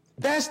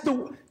 That's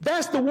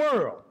the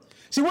world.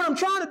 See, what I'm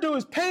trying to do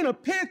is paint a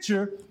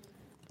picture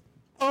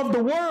of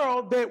the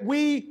world that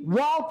we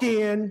walk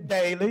in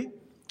daily.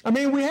 I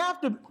mean, we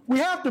have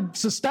to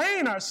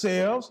sustain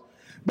ourselves,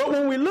 but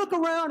when we look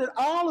around at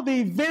all of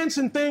the events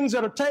and things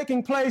that are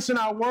taking place in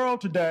our world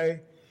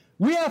today,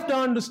 we have to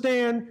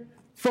understand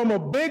from a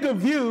bigger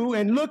view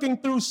and looking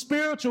through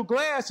spiritual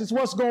glasses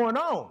what's going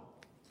on.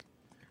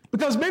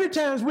 Because many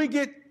times we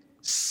get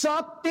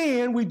sucked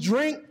in, we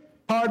drink,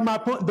 pardon my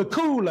pun, the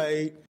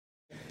Kool-Aid,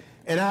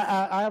 and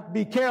I have to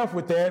be careful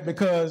with that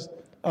because,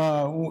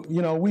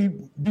 we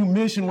do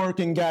mission work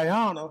in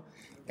Guyana,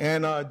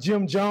 and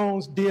Jim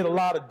Jones did a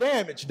lot of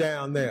damage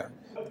down there.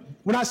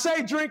 When I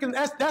say drinking,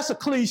 that's a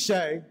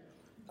cliche,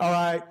 all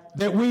right,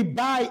 that we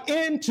buy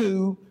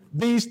into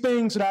these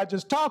things that I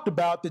just talked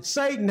about that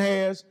Satan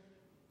has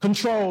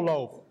control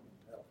over.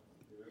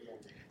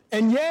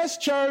 And yes,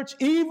 church,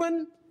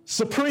 even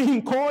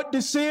Supreme Court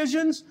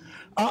decisions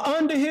are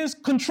under his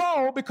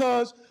control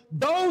because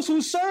those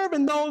who serve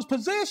in those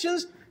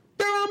positions,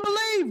 they're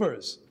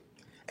unbelievers.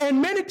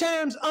 And many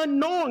times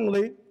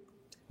unknowingly,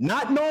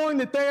 not knowing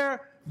that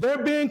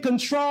they're being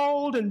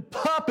controlled and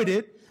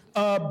puppeted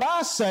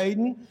by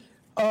Satan,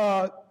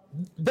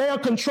 they are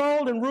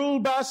controlled and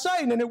ruled by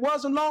Satan. And it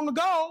wasn't long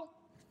ago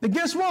that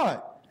guess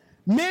what?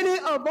 Many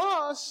of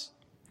us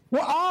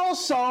were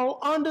also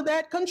under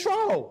that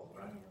control.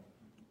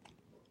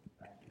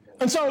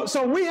 And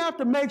so we have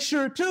to make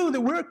sure, too,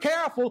 that we're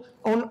careful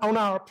on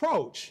our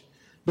approach.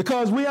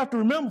 Because we have to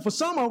remember, for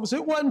some of us,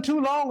 it wasn't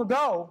too long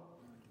ago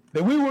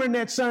that we were in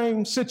that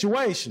same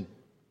situation.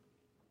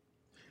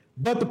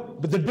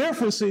 But the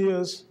difference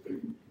is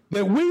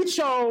that we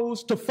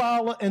chose to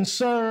follow and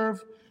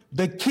serve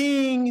the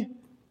King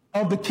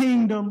of the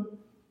kingdom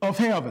of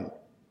heaven.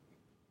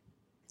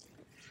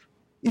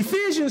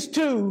 Ephesians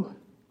 2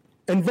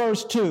 and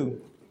verse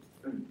 2.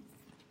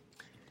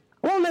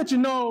 I want to let you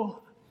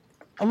know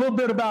a little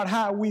bit about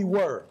how we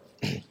were.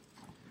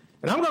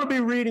 And I'm going to be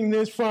reading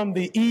this from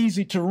the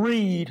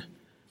easy-to-read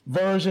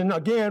version,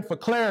 again, for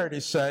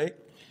clarity's sake.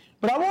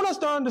 But I want us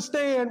to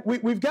understand,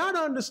 we've got to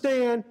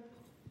understand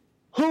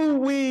who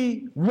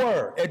we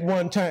were at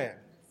one time.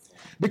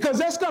 because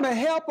that's going to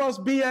help us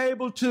be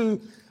able to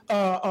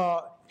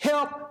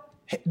help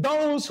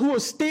those who are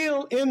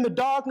still in the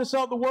darkness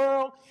of the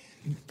world.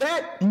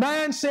 That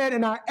mindset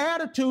and our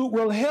attitude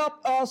will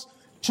help us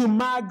to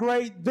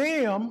migrate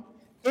them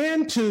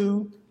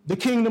into the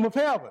kingdom of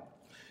heaven.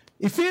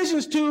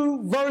 Ephesians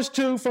 2, verse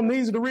 2 from the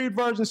Easy to Read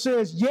version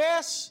says,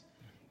 yes,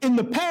 in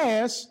the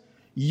past,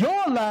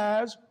 your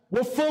lives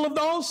were full of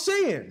those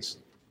sins.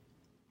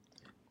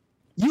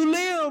 You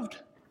lived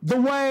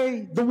the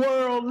way the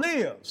world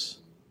lives,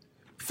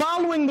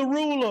 following the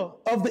ruler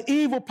of the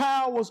evil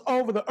powers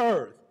over the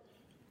earth.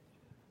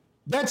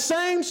 That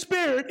same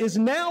spirit is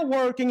now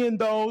working in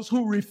those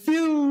who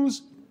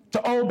refuse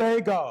to obey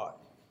God.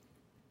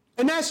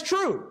 And that's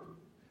true.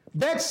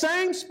 That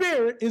same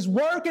spirit is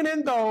working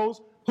in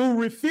those who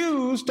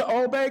refuse to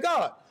obey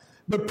God.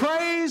 But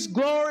praise,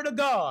 glory to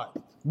God,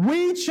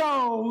 we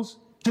chose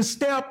to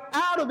step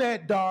out of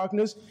that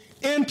darkness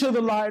into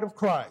the light of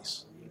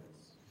Christ.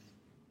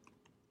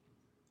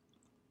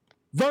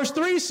 Verse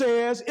 3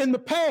 says, in the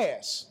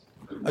past,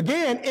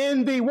 again,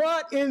 in the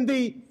what? In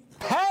the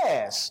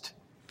past,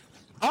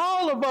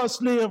 all of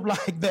us live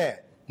like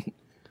that,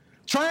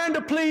 trying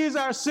to please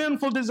our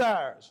sinful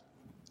desires,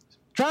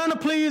 trying to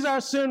please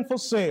our sinful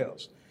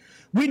selves.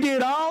 We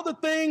did all the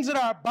things that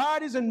our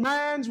bodies and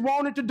minds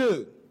wanted to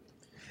do.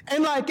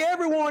 And like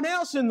everyone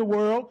else in the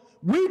world,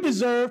 we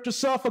deserve to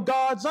suffer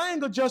God's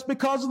anger just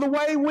because of the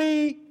way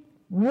we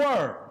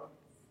were.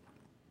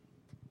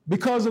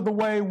 Because of the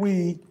way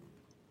we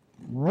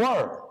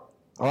were.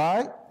 All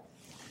right?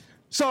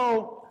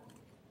 So,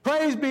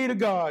 praise be to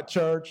God,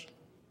 church,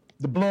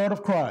 the blood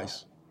of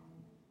Christ.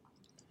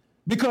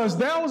 Because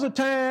there was a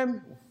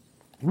time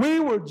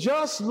we were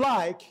just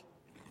like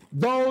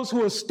those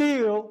who are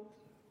still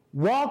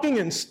walking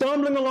and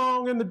stumbling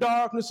along in the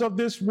darkness of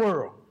this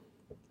world.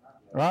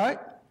 Right?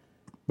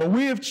 But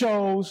we have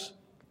chose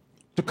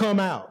to come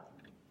out.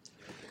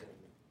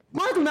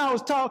 Michael and I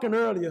was talking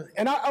earlier,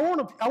 and I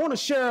want to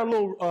share a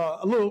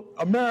little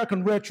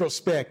American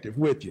retrospective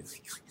with you.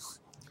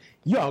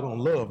 Y'all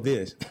gonna love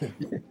this.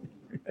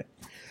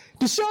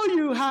 To show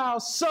you how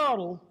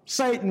subtle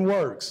Satan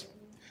works.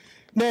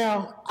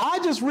 Now, I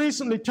just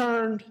recently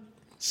turned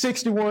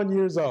 61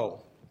 years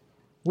old.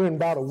 Went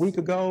about a week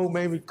ago,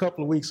 maybe a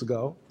couple of weeks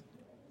ago.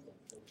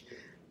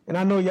 And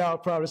I know y'all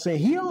probably saying,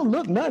 he don't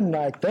look nothing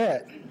like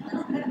that.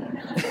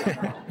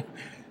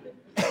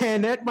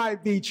 And that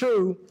might be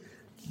true,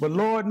 but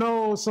Lord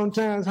knows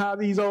sometimes how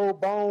these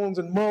old bones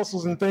and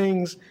muscles and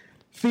things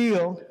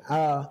feel.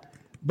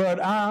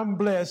 But I'm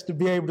blessed to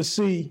be able to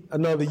see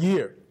another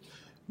year.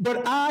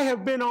 But I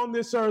have been on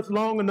this earth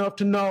long enough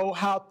to know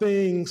how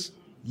things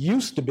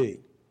used to be.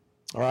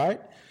 All right?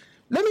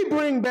 Let me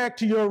bring back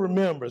to your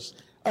remembrance.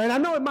 And I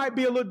know it might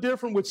be a little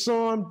different with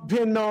some,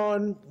 depending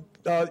on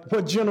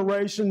what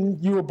generation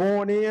you were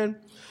born in.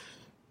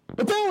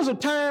 But there was a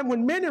time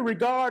when many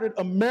regarded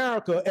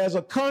America as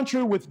a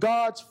country with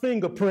God's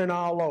fingerprint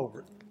all over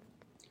it.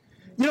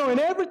 You know, in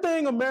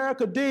everything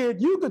America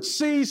did, you could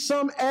see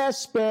some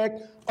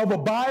aspect of a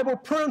Bible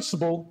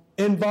principle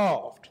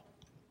involved.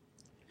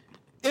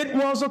 It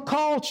was a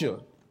culture,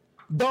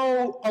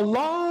 though a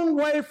long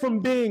way from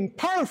being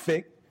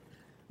perfect,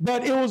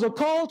 but it was a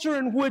culture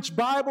in which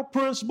Bible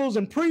principles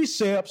and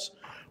precepts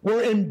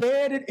were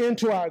embedded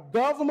into our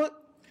government.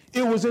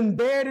 It was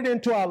embedded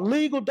into our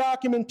legal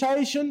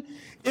documentation.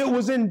 It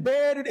was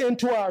embedded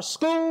into our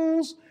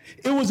schools.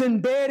 It was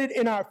embedded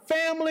in our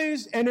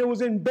families, and it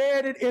was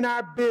embedded in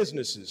our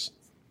businesses.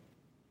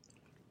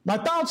 My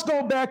thoughts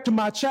go back to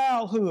my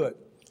childhood.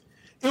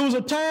 It was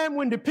a time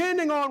when,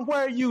 depending on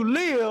where you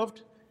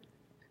lived,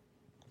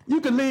 you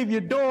could leave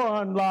your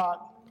door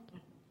unlocked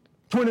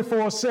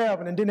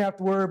 24/7 and didn't have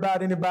to worry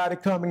about anybody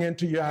coming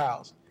into your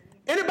house.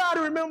 Anybody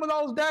remember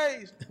those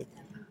days?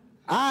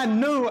 I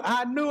knew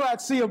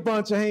I'd see a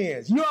bunch of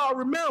hands. You all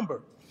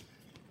remember.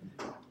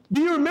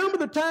 Do you remember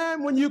the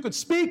time when you could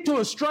speak to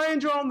a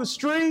stranger on the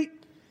street?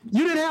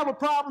 You didn't have a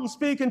problem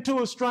speaking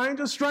to a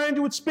stranger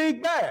would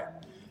speak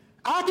back.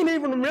 I can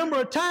even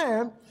remember a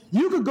time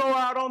you could go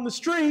out on the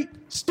street,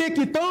 stick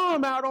your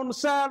thumb out on the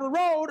side of the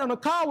road, and a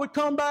car would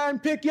come by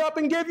and pick you up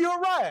and give you a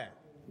ride.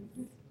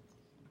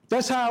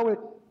 That's how it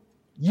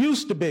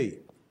used to be.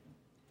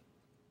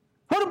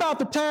 What about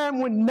the time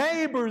when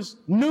neighbors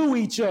knew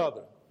each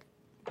other?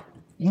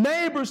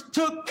 Neighbors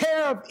took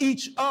care of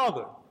each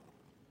other.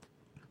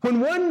 When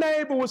one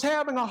neighbor was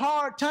having a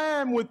hard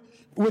time with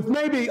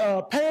maybe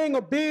paying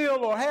a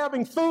bill or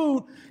having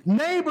food,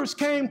 neighbors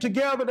came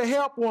together to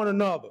help one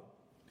another.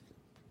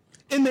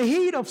 In the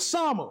heat of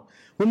summer,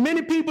 when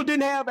many people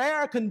didn't have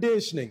air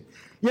conditioning,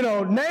 you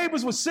know,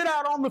 neighbors would sit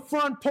out on the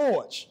front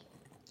porch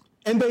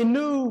and they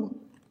knew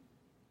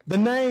the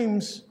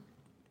names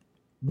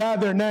by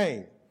their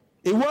name.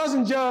 It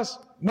wasn't just,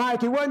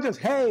 Mike, it wasn't just,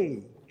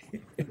 hey.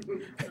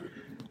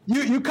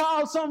 You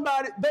called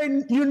somebody,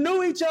 you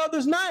knew each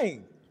other's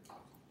name.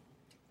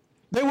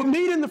 They would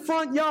meet in the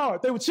front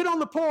yard. They would sit on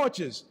the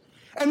porches.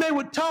 And they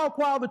would talk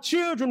while the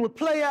children would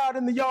play out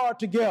in the yard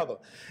together.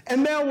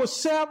 And there were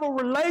several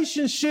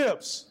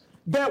relationships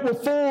that were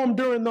formed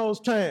during those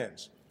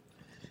times.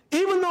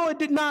 Even though it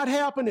did not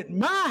happen at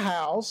my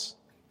house,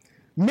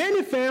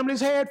 many families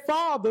had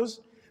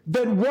fathers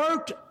that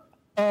worked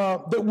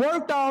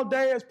all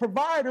day as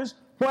providers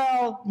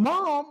while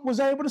mom was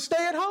able to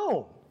stay at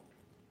home.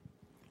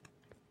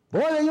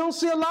 Boy, you don't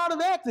see a lot of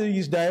that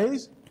these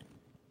days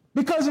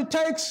because it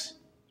takes,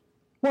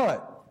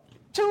 what?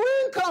 2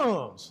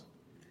 incomes.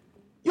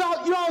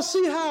 Y'all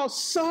see how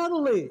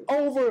subtly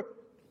over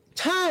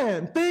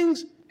time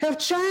things have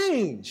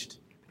changed.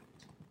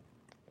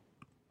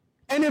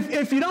 And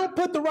if you don't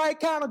put the right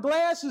kind of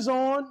glasses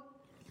on,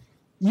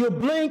 you'll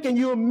blink and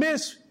you'll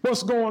miss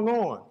what's going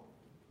on.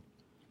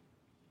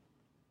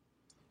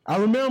 I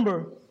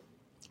remember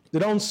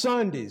that on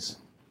Sundays,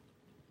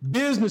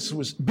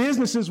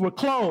 businesses were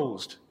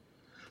closed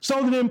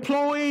so that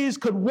employees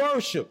could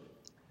worship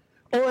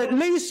or at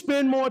least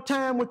spend more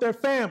time with their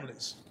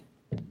families.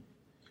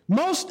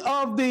 Most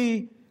of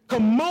the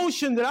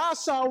commotion that I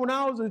saw when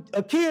I was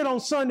a kid on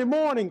Sunday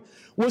morning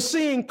was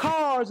seeing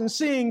cars and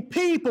seeing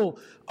people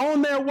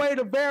on their way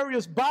to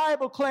various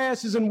Bible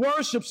classes and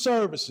worship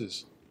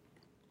services.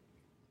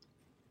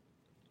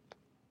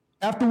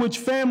 After which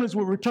families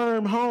would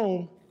return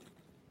home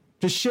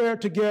to share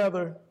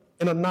together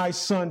in a nice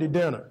Sunday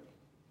dinner.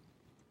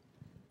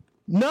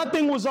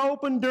 Nothing was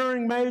open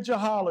during major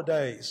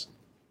holidays.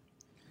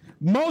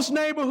 Most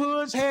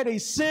neighborhoods had a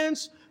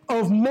sense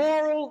of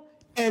moral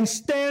and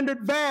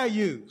standard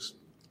values.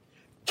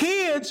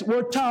 Kids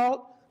were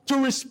taught to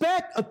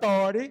respect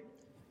authority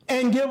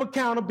and give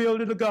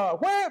accountability to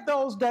God. Where have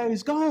those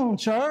days gone,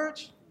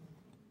 church?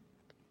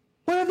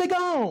 Where have they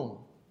gone?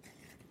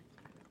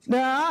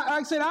 Now,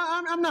 like I said,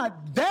 I'm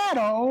not that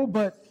old,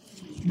 but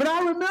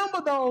I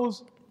remember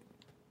those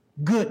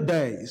good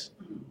days.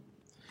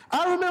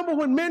 I remember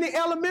when many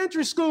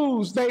elementary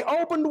schools, they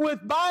opened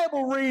with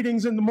Bible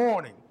readings in the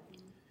morning.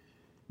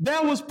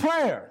 There was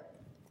prayer.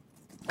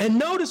 And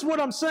notice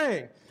what I'm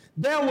saying.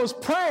 There was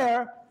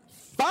prayer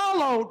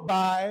followed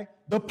by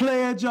the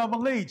Pledge of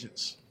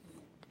Allegiance.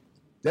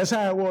 That's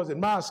how it was in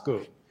my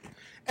school.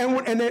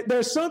 And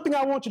there's something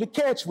I want you to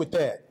catch with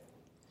that.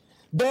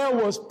 There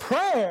was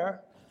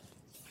prayer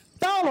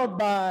followed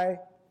by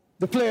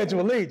the Pledge of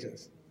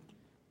Allegiance.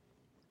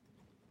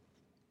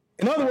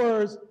 In other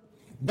words,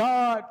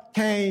 God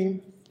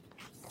came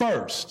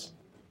first,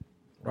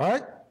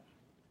 right?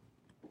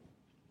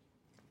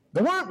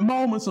 There weren't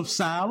moments of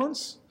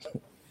silence,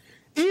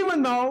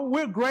 even though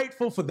we're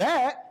grateful for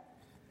that,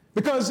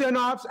 because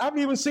I've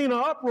even seen an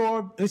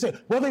uproar. They say,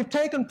 well, they've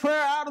taken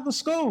prayer out of the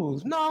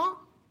schools. No.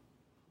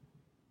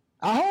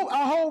 I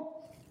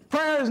hope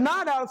prayer is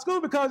not out of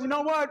school, because you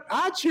know what?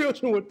 Our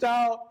children were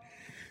taught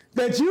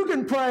that you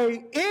can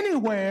pray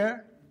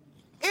anywhere,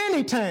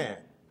 anytime.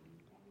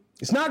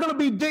 It's not going to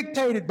be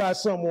dictated by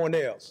someone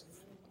else.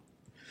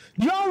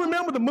 Do y'all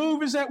remember the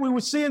movies that we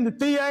would see in the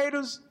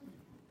theaters?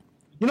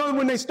 You know,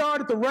 when they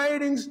started the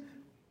ratings,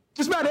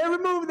 just about every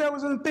movie that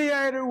was in the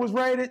theater was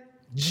rated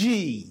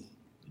G.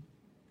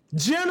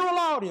 General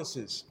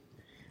audiences.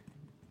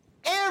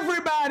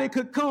 Everybody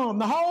could come,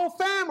 the whole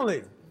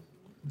family.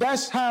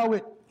 That's how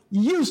it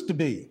used to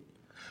be.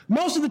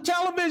 Most of the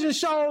television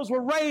shows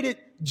were rated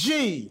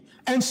G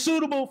and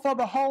suitable for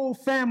the whole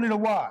family to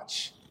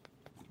watch.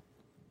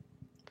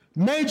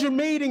 Major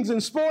meetings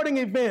and sporting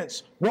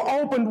events were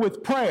opened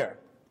with prayer.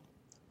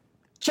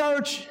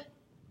 Church,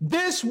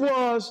 this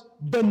was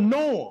the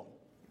norm.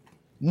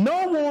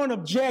 No one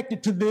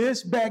objected to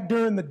this back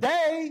during the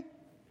day,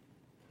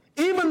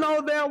 even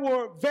though there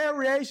were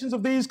variations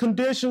of these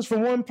conditions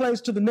from one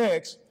place to the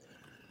next.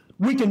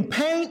 We can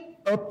paint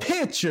a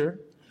picture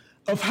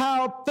of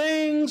how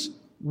things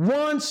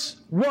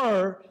once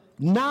were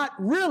not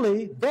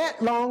really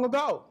that long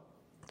ago.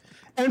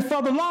 And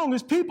for the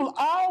longest, people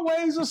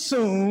always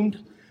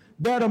assumed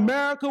that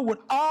America would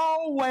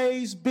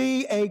always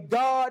be a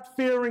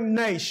God-fearing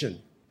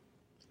nation.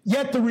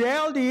 Yet the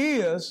reality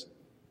is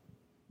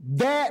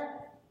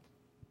that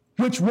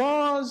which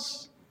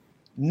was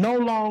no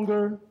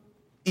longer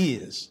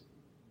is.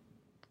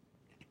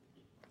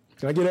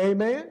 Can I get an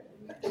amen?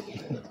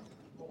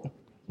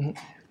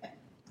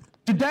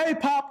 Today,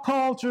 pop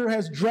culture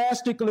has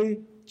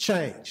drastically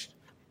changed.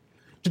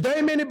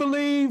 Today, many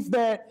believe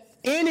that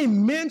any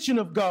mention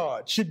of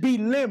God should be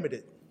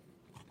limited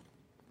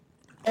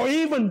or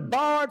even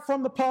barred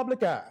from the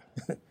public eye.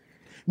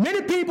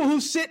 Many people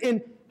who sit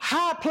in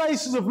high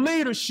places of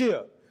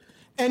leadership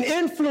and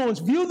influence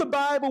view the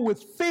Bible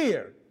with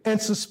fear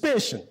and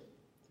suspicion.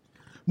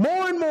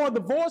 More and more, the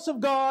voice of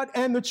God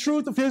and the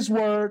truth of His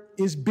Word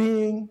is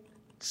being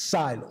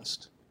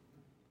silenced.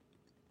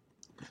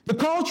 The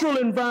cultural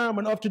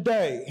environment of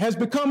today has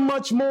become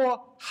much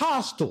more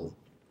hostile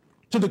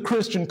to the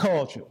Christian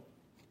culture.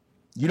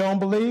 You don't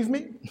believe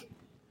me?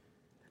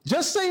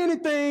 Just say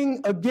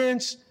anything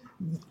against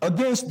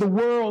the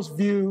world's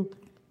view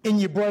in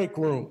your break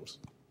rooms,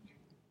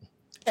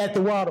 at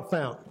the water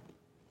fountain.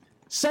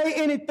 Say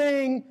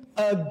anything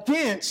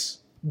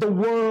against the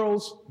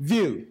world's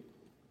view.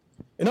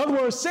 In other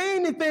words, say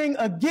anything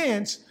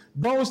against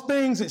those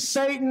things that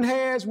Satan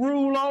has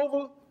rule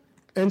over,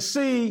 and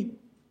see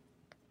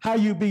how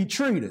you be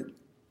treated.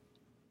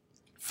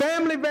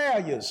 Family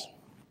values,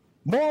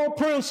 moral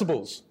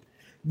principles,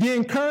 the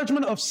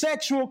encouragement of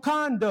sexual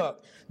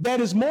conduct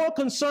that is more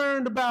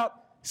concerned about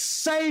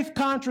safe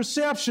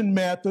contraception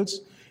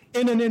methods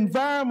in an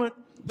environment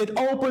that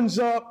opens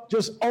up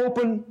just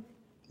open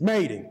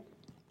mating.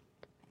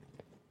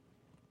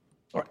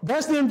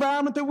 That's the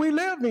environment that we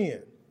live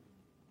in.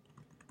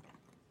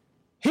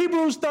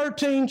 Hebrews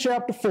 13,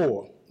 chapter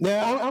 4.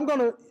 Now, I'm going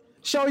to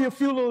show you a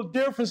few little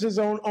differences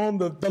on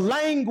the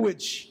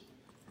language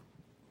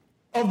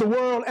of the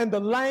world and the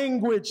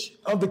language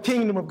of the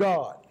kingdom of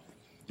God.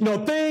 You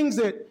know, things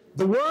that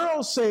the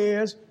world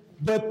says,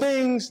 but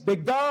things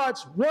that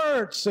God's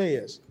word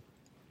says.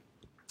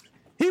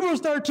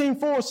 Hebrews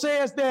 13:4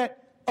 says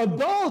that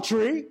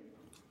adultery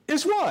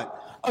is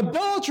what?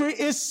 Adultery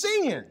is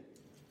sin.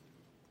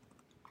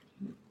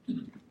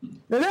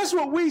 Now that's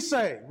what we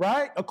say,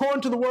 right?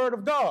 According to the word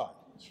of God.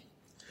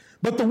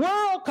 But the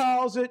world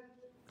calls it,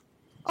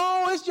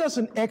 oh, it's just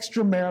an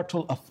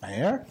extramarital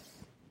affair.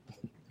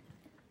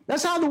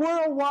 That's how the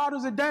world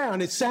waters it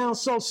down. It sounds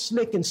so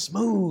slick and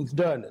smooth,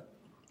 doesn't it?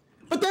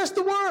 But that's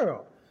the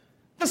world.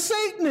 But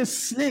Satan is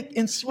slick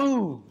and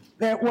smooth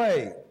that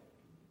way.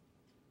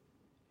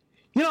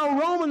 You know,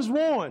 Romans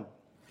 1,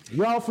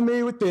 you're all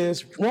familiar with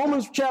this.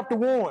 Romans chapter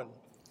 1,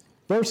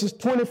 verses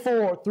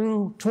 24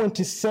 through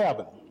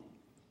 27.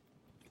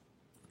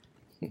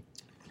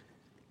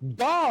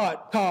 God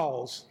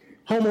calls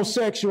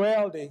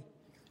homosexuality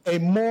a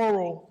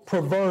moral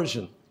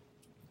perversion.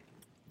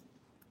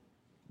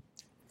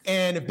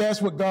 And if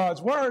that's what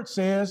God's word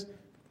says,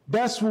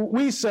 that's what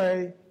we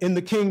say in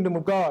the kingdom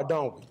of God,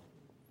 don't we?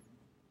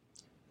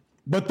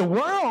 But the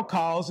world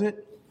calls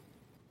it,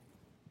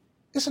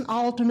 it's an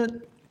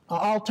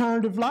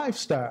alternative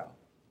lifestyle.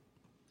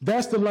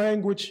 That's the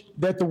language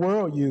that the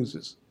world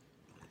uses.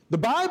 The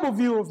Bible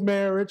view of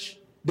marriage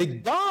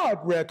that God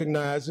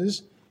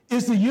recognizes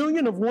is the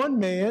union of one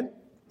man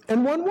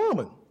and one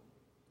woman.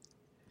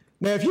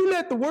 Now, if you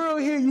let the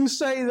world hear you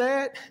say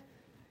that,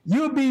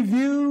 you'll be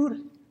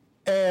viewed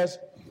as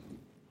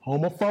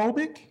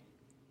homophobic,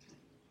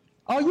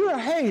 or you're a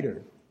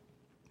hater,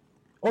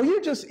 or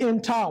you're just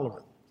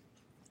intolerant.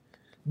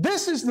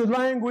 This is the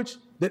language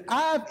that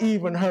I've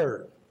even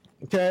heard,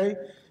 okay?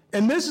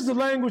 And this is the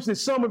language that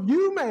some of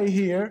you may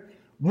hear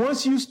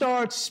once you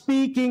start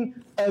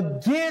speaking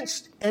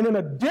against and in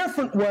a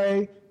different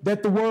way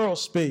that the world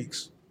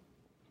speaks.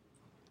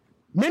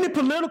 Many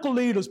political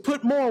leaders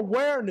put more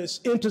awareness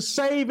into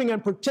saving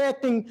and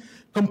protecting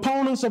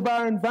components of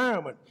our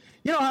environment.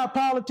 You know how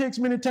politics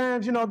many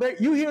times,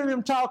 you hear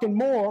them talking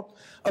more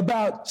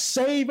about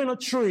saving a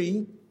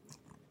tree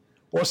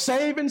or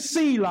saving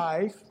sea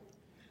life,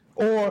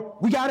 or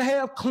we got to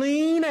have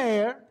clean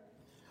air,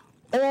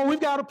 or we've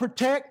got to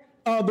protect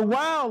the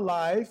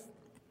wildlife.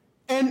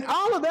 And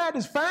all of that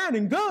is fine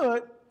and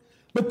good.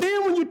 But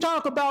then when you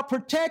talk about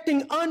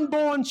protecting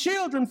unborn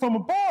children from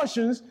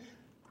abortions,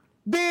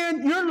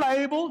 then you're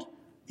labeled,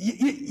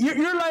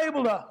 you're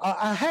labeled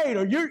a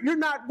hater. You're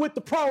not with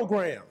the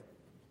program.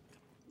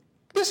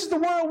 This is the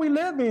world we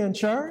live in,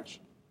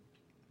 church.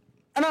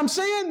 And I'm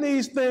saying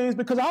these things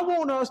because I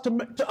want us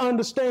to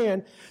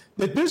understand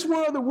that this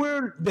world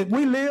that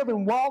we live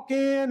and walk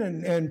in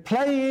and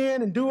play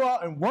in and do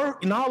and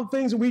work and all the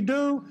things that we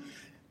do,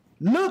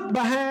 look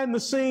behind the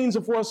scenes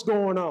of what's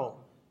going on.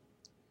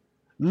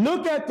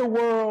 Look at the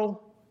world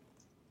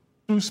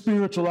through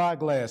spiritual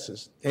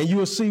eyeglasses, and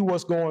you'll see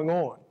what's going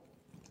on.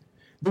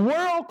 The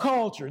world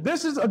culture.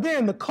 This is,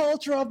 again, the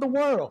culture of the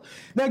world.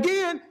 Now,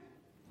 again,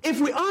 if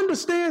we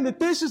understand that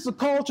this is the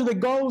culture that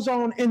goes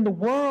on in the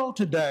world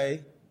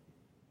today,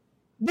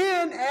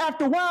 then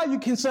after a while you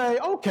can say,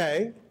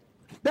 okay,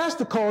 that's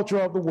the culture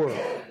of the world,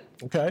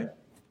 okay?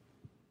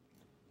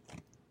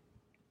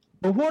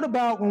 But what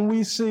about when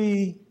we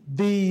see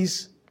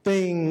these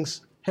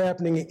things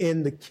happening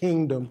in the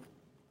kingdom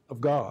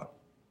of God?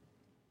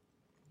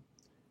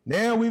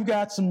 Now we've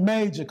got some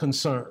major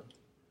concern.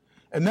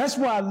 And that's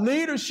why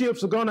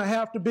leaderships are going to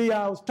have to be,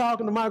 I was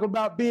talking to Michael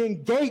about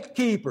being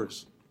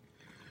gatekeepers.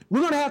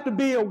 We're going to have to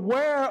be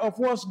aware of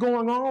what's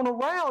going on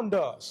around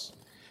us.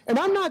 And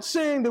I'm not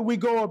saying that we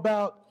go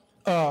about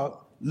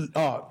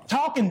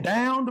talking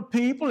down to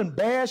people and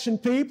bashing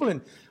people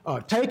and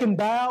taking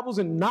Bibles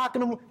and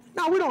knocking them.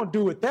 No, we don't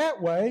do it that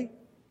way.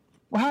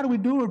 Well, how do we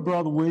do it,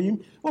 Brother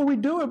William? Well, we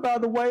do it by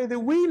the way that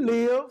we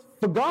live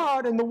for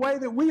God and the way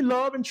that we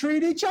love and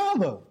treat each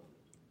other.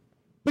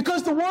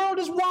 Because the world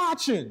is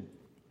watching.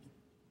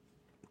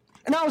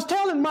 And I was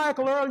telling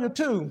Michael earlier,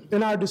 too,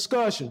 in our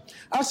discussion,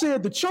 I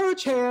said the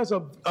church has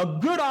a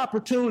good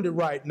opportunity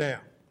right now.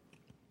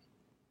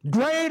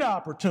 Great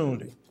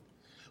opportunity.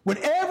 With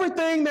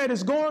everything that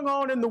is going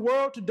on in the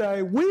world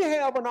today, we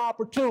have an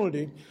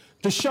opportunity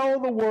to show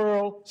the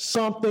world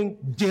something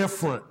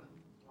different.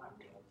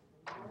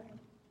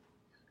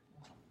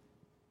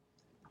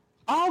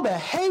 All the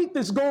hate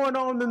that's going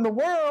on in the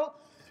world,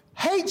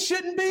 hate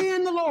shouldn't be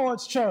in the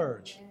Lord's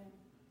church.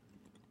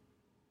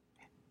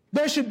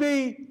 There should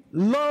be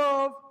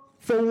love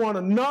for one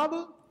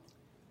another.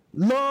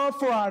 love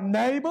for our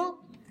neighbor,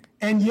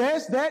 and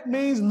yes, that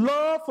means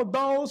love for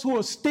those who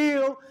are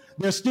still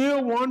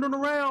wandering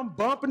around,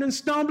 bumping and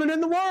stumbling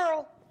in the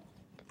world.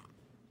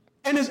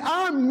 And it's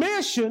our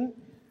mission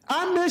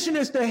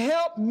is to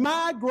help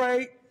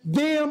migrate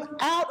them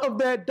out of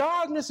that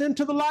darkness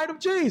into the light of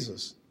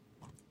Jesus.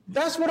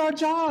 That's what our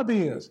job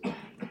is.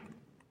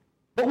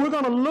 But we're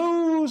going to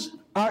lose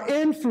our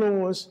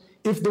influence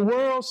if the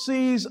world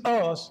sees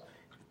us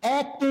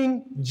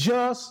acting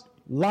just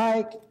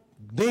like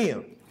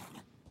them.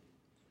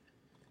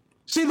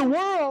 See, the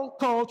world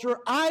culture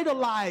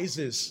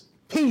idolizes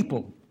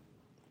people.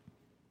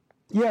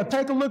 Yeah,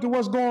 take a look at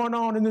what's going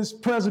on in this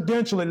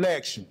presidential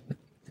election.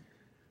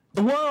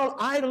 The world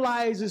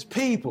idolizes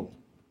people.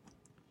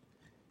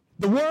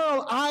 The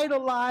world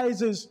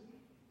idolizes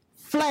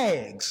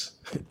flags,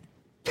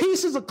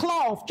 pieces of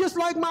cloth, just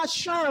like my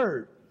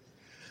shirt.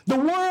 The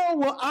world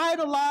will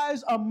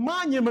idolize a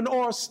monument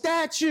or a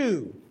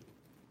statue.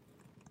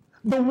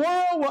 The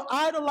world will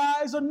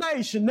idolize a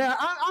nation. Now,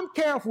 I'm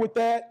careful with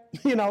that,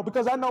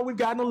 because I know we've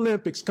got an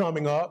Olympics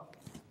coming up.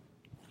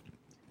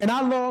 And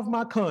I love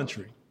my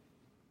country.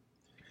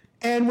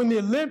 And when the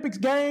Olympics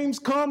games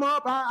come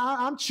up,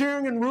 I'm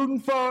cheering and rooting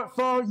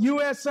for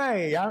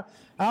USA.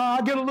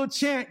 I get a little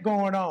chant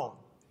going on.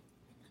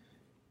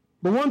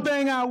 But one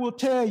thing I will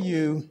tell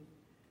you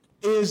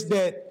is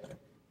that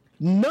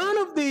none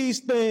of these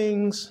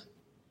things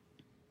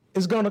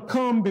is going to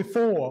come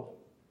before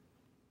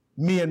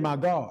me and my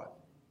God.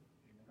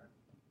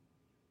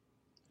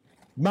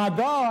 My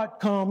God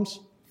comes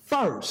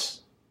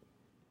first.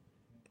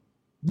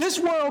 This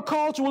world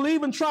culture will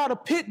even try to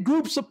pit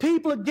groups of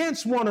people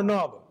against one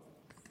another,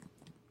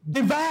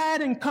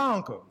 divide and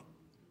conquer.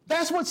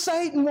 That's what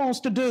Satan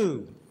wants to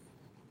do.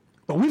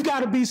 But we've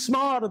got to be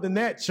smarter than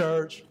that,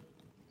 church.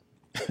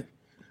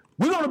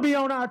 We're going to be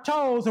on our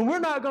toes, and we're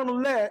not going to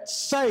let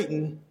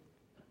Satan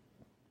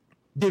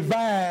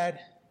divide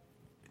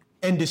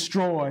and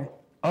destroy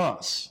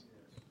us.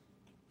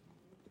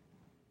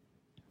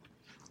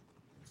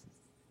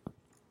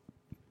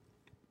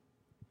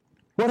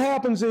 What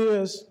happens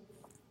is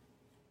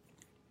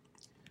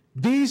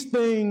these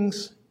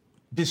things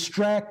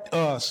distract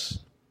us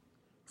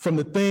from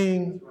the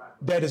thing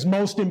that is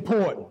most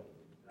important.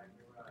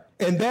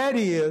 And that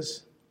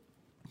is,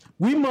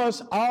 we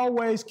must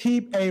always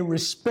keep a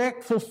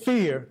respectful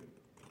fear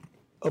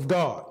of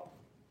God.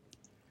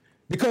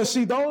 Because,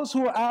 see, those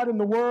who are out in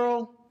the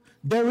world,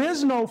 there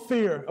is no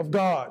fear of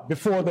God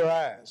before their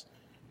eyes,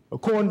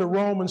 according to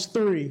Romans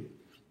 3,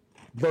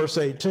 verse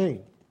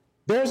 18.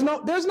 There's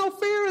no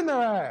fear in their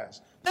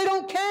eyes. They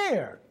don't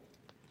care.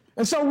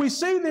 And so we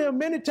see them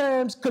many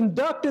times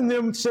conducting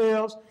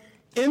themselves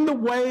in the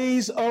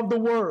ways of the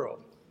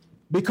world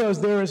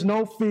because there is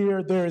no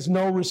fear, there is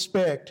no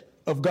respect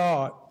of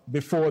God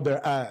before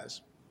their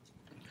eyes.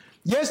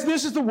 Yes,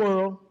 this is the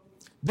world.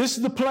 This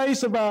is the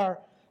place of our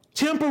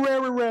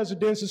temporary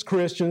residence as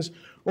Christians,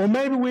 or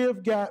maybe we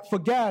have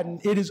forgotten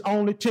it is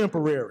only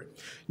temporary.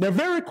 Now,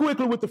 very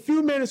quickly, with the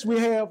few minutes we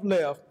have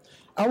left,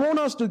 I want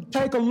us to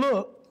take a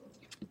look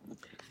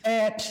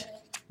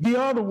at the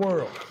other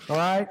world, all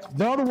right?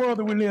 The other world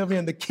that we live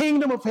in, the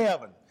kingdom of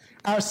heaven,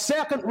 our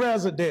second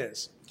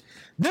residence.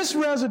 This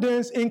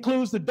residence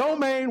includes the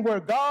domain where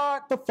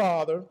God the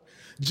Father,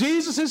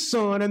 Jesus his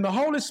Son, and the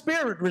Holy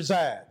Spirit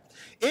reside.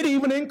 It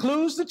even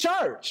includes the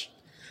church,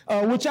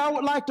 which I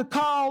would like to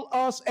call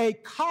us a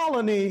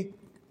colony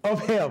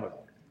of heaven.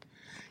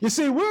 You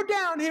see, we're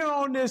down here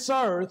on this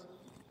earth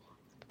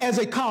as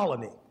a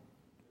colony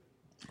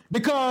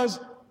because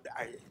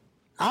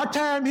our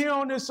time here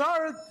on this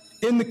earth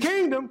in the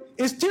kingdom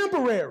is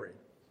temporary.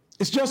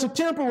 It's just a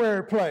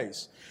temporary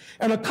place.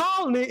 And a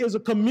colony is a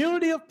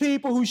community of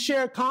people who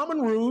share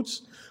common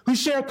roots, who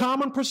share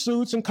common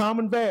pursuits and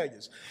common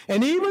values.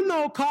 And even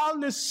though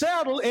colonies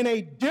settle in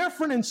a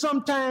different and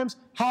sometimes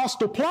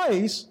hostile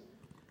place,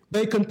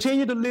 they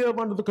continue to live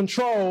under the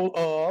control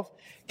of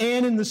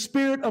and in the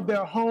spirit of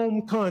their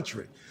home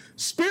country.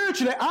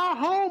 Spiritually, our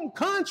home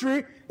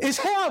country is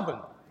heaven.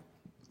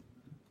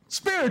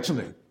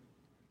 Spiritually.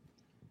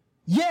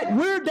 Yet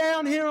we're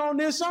down here on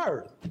this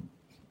earth.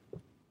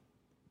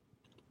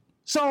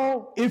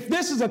 So if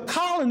this is a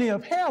colony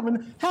of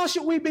heaven, how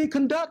should we be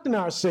conducting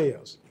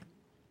ourselves?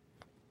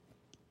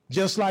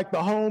 Just like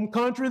the home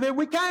country that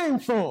we came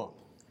from.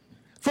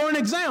 For an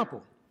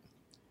example,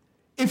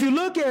 if you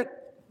look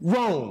at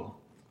Rome,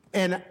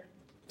 and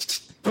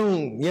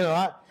boom,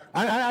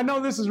 I know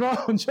this is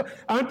wrong.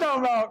 I'm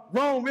talking about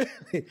Rome,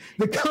 Italy,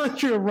 the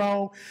country of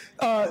Rome.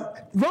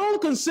 Rome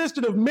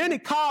consisted of many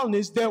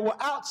colonies that were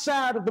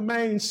outside of the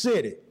main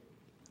city.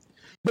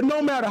 But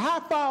no matter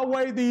how far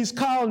away these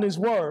colonies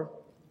were,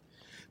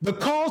 the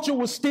culture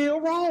was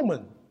still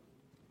Roman.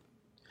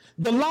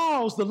 The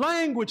laws, the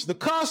language, the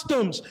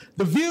customs,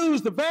 the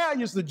views, the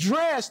values, the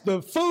dress,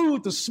 the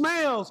food, the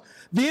smells,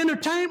 the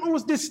entertainment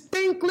was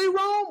distinctly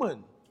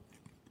Roman.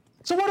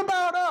 So what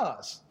about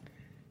us?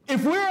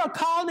 If we're a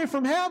colony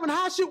from heaven,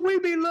 how should we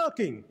be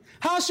looking?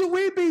 How should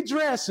we be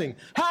dressing?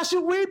 How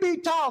should we be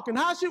talking?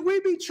 How should we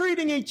be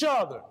treating each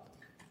other?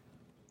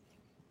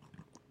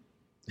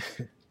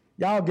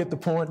 Y'all get the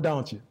point,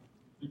 don't you?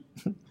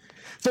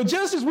 So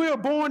just as we are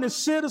born as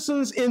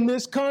citizens in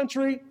this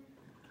country,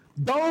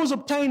 those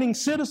obtaining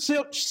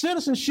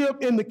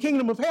citizenship in the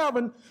kingdom of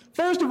heaven,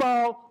 first of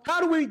all,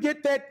 how do we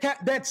get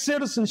that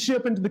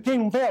citizenship into the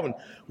kingdom of heaven?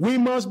 We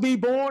must be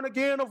born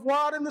again of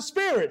water and the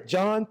Spirit,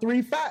 John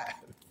 3:5.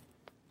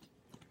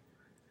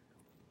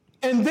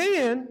 And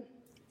then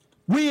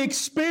we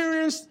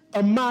experience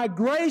a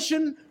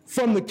migration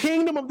from the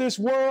kingdom of this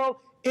world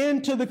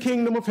into the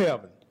kingdom of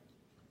heaven.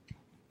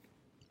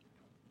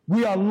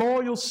 We are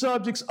loyal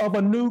subjects of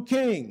a new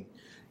king,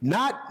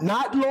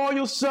 not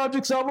loyal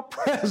subjects of a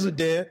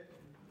president.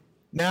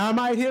 Now, I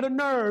might hit a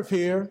nerve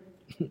here,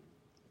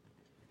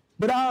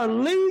 but our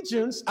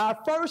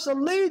first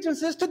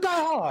allegiance is to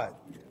God.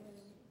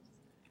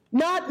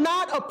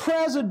 Not a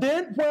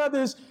president,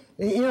 whether it's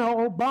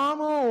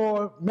Obama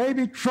or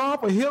maybe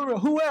Trump or Hillary or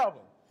whoever.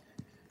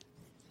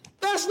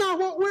 That's not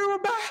what we're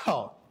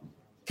about,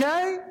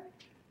 okay?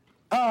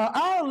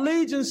 Our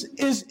allegiance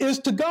is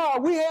to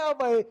God. We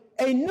have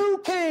a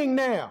new king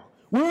now.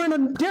 We're in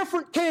a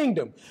different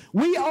kingdom.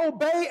 We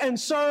obey and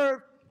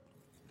serve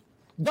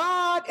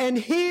God and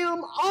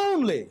Him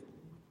only.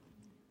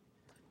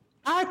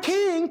 Our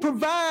king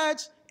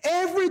provides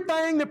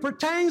everything that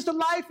pertains to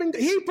life, and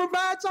He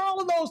provides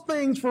all of those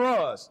things for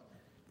us.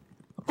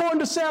 According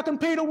to 2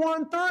 Peter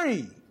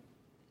 1:3,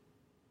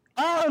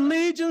 our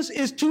allegiance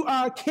is to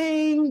our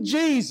King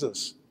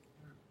Jesus.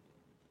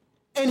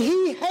 And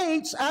He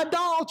hates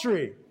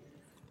idolatry.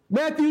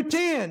 Matthew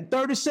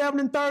 10:37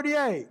 and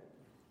 38.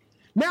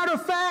 Matter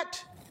of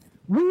fact,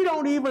 we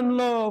don't even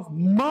love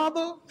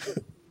mother,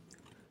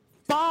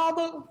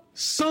 father,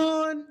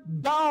 son,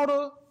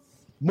 daughter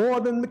more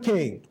than the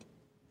king.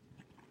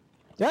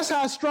 That's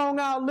how strong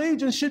our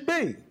allegiance should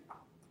be.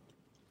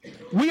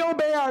 We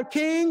obey our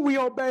king, we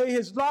obey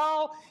his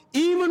law,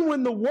 even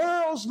when the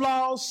world's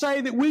laws say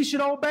that we should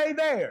obey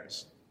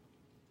theirs.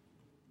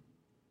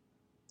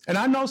 And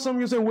I know some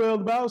of you say, well,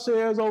 the Bible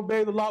says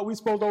obey the law. We're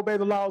supposed to obey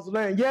the laws of the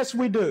land. Yes,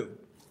 we do.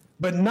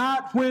 But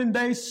not when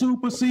they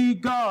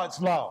supersede God's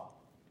law.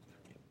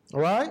 All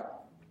right?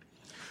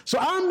 So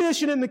our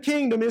mission in the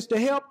kingdom is to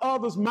help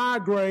others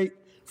migrate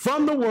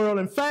from the world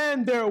and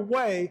find their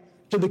way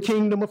to the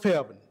kingdom of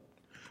heaven.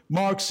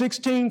 Mark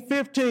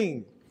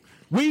 16:15.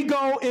 We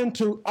go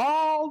into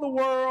all the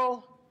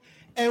world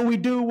and we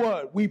do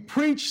what? We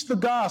preach the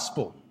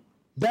gospel.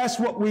 That's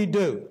what we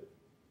do.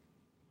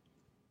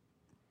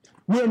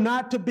 We're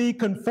not to be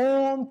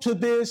conformed to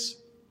this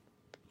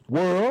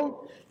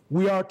world.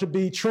 We are to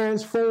be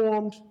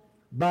transformed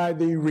by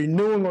the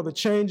renewing or the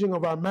changing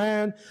of our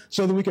mind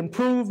so that we can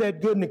prove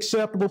that good and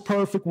acceptable,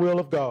 perfect will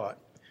of God.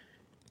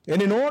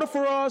 And in order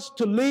for us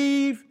to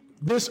leave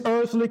this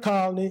earthly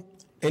colony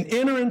and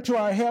enter into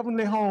our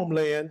heavenly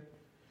homeland,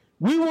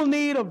 we will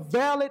need a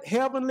valid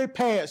heavenly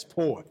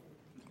passport.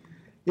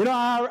 You know,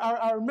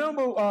 I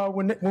remember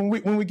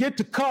when we get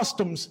to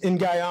customs in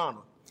Guyana,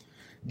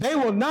 they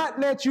will not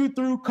let you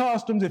through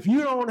customs if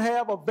you don't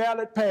have a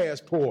valid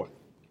passport.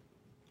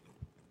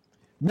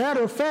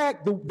 Matter of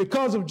fact,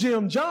 because of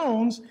Jim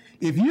Jones,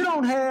 if you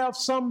don't have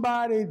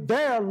somebody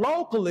there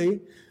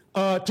locally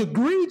to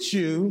greet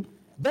you,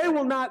 they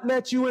will not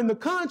let you in the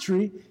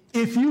country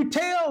if you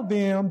tell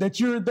them that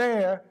you're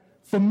there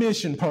for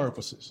mission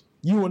purposes.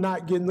 You will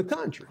not get in the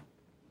country.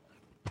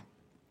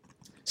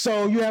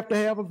 So you have to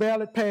have a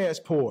valid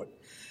passport.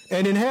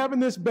 And in having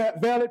this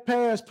valid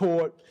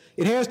passport,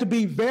 it has to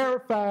be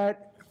verified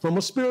from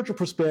a spiritual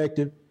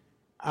perspective.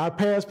 Our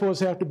passports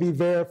have to be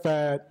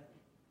verified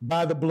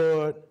by the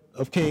blood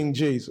of King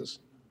Jesus.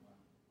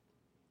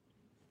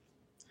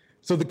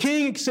 So the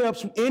king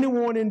accepts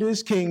anyone in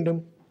this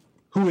kingdom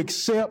who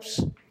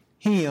accepts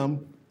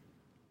him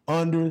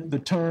under the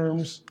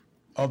terms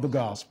of the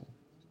gospel.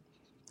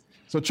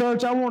 So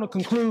church, I want to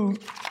conclude,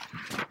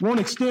 I want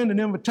to extend an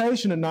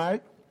invitation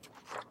tonight,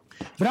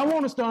 but I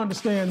want us to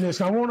understand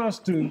this. I want us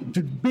to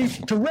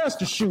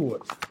rest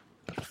assured.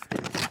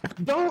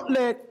 Don't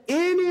let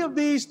any of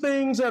these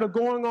things that are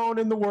going on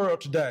in the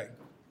world today,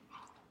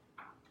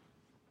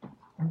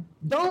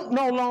 don't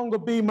no longer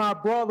be my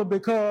brother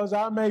because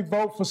I may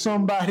vote for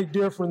somebody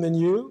different than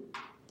you.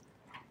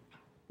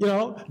 You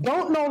know,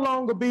 don't no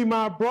longer be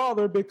my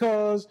brother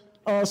because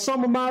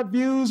some of my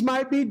views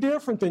might be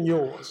different than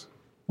yours.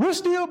 We're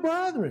still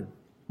brethren.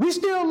 We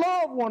still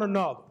love one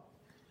another.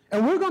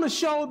 And we're going to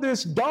show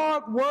this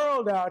dark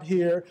world out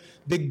here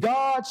that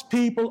God's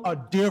people are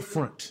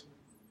different.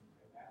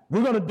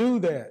 We're going to do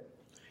that.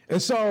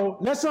 And so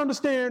let's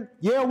understand,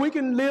 yeah, we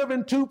can live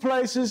in two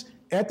places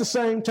at the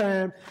same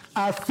time.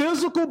 Our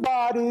physical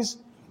bodies,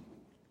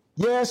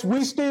 yes,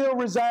 we still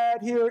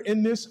reside here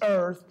in this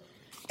earth,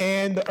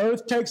 and the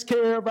earth takes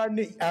care of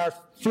our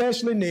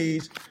fleshly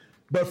needs.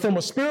 But from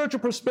a spiritual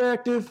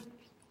perspective,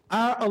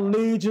 our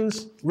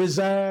allegiance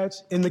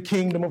resides in the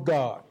kingdom of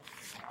God.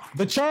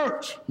 The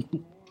church,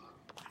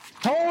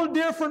 whole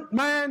different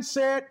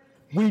mindset.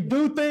 We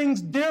do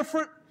things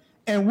different,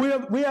 and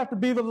we have to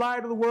be the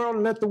light of the world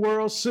and let the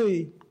world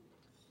see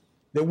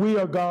that we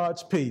are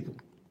God's people.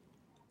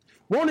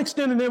 want to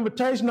extend an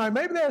invitation tonight.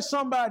 Maybe there's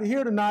somebody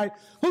here tonight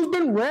who's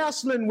been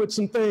wrestling with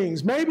some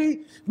things.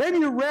 Maybe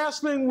you're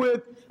wrestling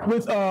with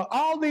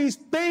all these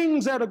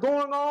things that are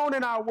going on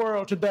in our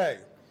world today.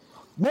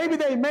 Maybe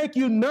they make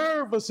you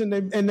nervous and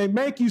they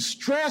make you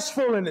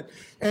stressful and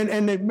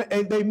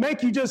they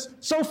make you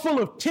just so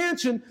full of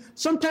tension.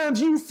 Sometimes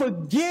you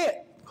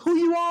forget who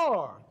you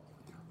are.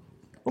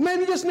 Well,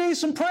 maybe you just need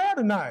some prayer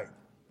tonight.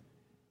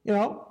 You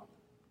know,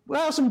 we'll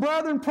have some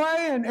brethren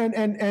pray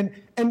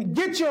and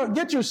get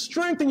your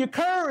strength and your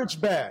courage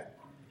back.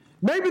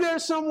 Maybe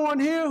there's someone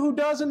here who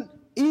doesn't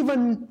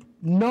even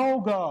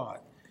know God.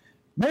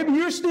 Maybe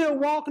you're still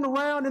walking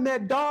around in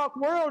that dark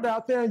world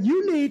out there, and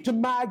you need to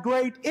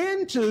migrate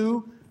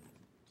into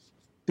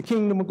the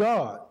kingdom of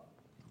God.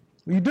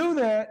 You do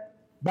that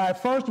by,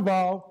 first of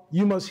all,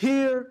 you must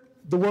hear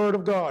the word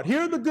of God.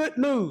 Hear the good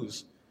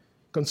news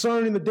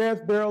concerning the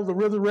death, burial, the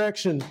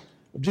resurrection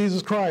of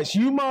Jesus Christ.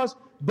 You must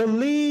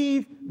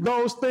believe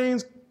those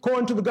things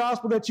according to the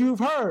gospel that you've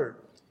heard.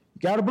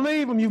 You got to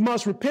believe them. You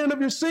must repent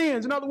of your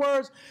sins. In other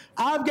words,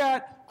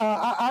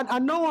 I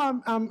know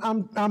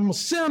I'm a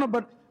sinner,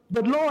 but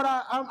Lord,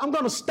 I'm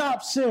going to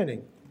stop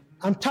sinning.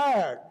 I'm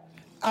tired.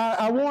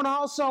 I want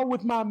also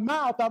with my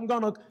mouth, I'm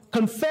going to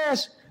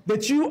confess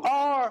that you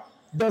are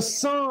the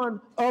Son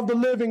of the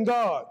living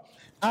God.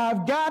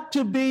 I've got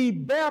to be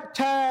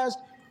baptized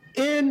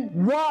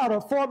in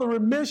water for the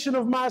remission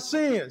of my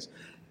sins.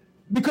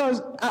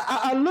 Because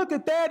I look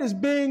at that as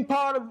being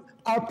part of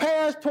our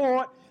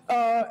passport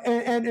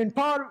and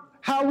part of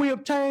how we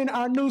obtain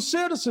our new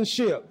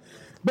citizenship.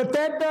 But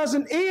that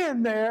doesn't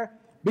end there,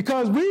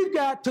 because we've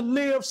got to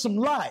live some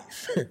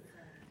life.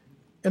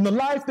 And the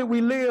life that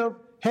we live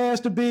has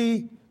to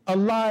be a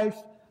life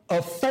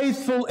of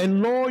faithful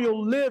and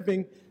loyal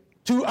living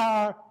to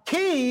our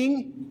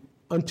King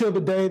until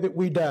the day that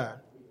we die.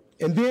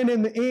 And then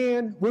in the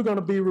end, we're going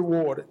to be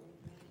rewarded.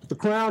 The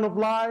crown of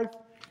life,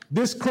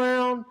 this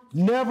crown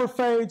never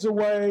fades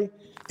away.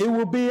 It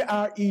will be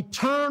our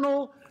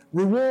eternal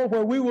reward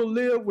where we will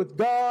live with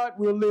God,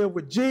 we'll live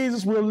with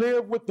Jesus, we'll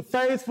live with the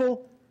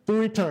faithful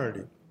through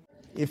eternity.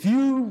 If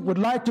you would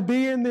like to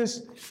be in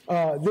this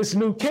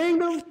new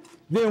kingdom,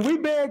 then we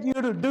beg you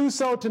to do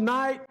so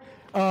tonight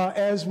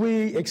as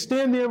we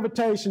extend the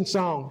invitation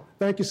song.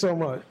 Thank you so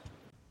much.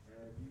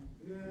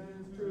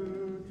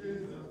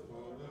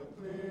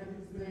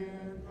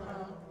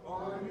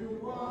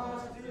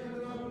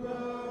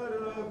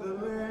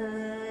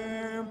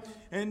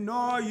 And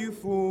are you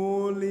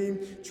fully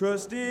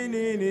trusting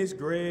in His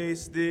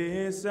grace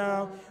this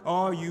hour?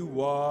 Are you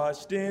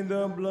washed in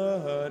the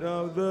blood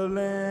of the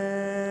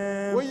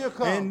Lamb? Will you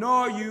come? And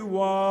are you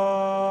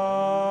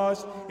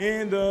washed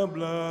in the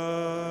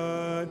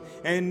blood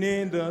and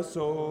in the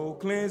soul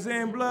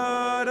cleansing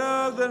blood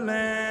of the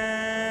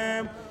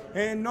Lamb?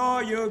 And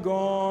all your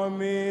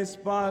garments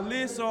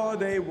spotless, are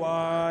they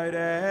white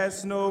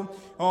as snow?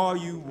 Are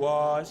you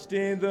washed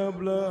in the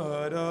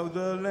blood of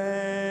the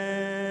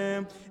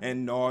Lamb?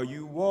 And are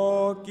you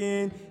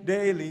walking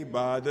daily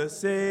by the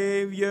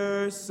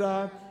Savior's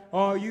side?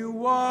 Are you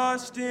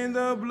washed in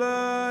the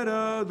blood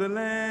of the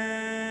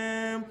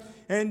Lamb?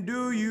 And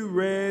do you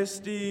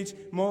rest each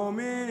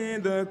moment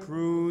in the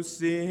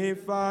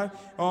crucified?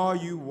 Are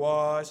you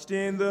washed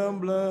in the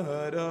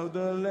blood of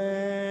the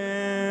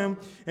Lamb?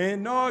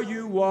 And are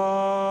you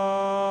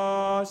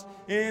washed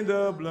in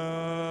the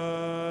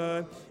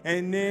blood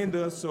and in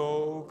the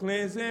soul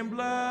cleansing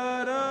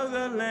blood of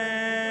the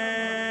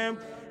Lamb?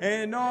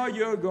 And all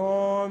your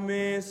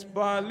garments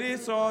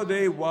spotless, are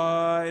they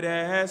white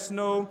as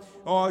snow?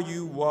 Are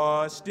you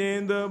washed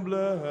in the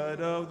blood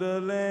of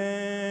the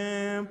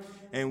Lamb?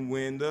 And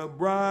when the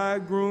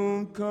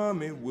bridegroom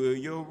cometh, will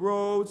your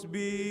robes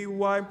be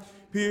white,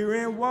 pure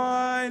and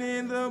white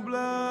in the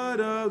blood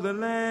of the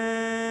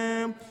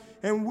Lamb?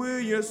 And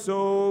will your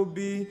soul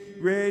be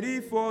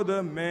ready for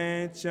the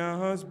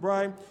mansions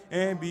bright,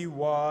 and be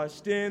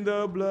washed in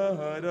the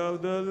blood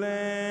of the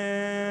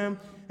Lamb?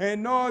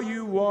 And are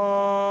you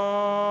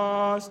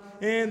washed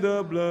in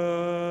the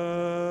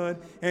blood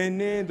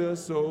and in the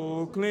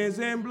soul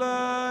cleansing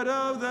blood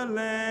of the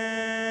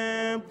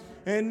Lamb?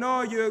 And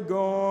all your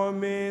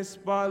garments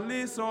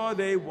spotless, are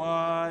they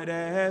white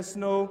as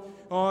snow?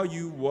 Are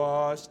you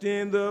washed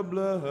in the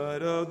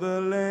blood of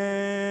the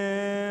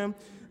Lamb?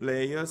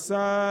 Lay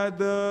aside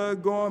the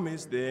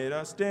garments that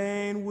are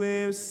stained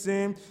with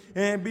sin,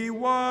 and be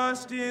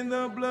washed in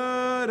the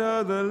blood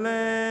of the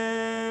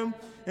Lamb.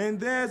 And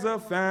there's a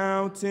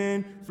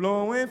fountain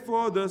flowing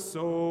for the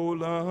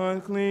soul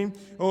unclean.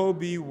 Oh,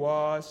 be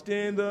washed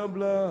in the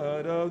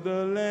blood of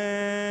the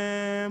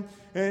Lamb.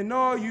 And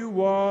are you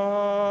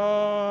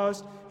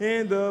washed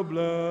in the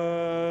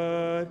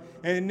blood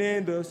and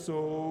in the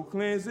soul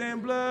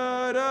cleansing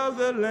blood of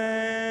the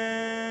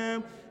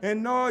Lamb?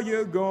 And all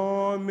your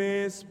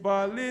garments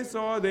spotless,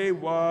 are they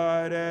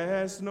white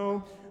as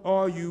snow?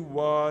 Are you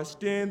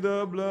washed in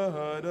the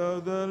blood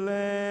of the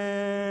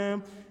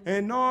Lamb?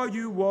 And are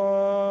you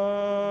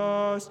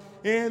washed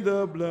in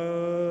the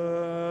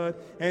blood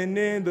and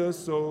in the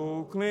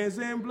soul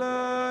cleansing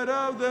blood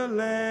of the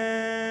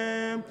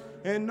Lamb?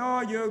 And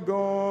are your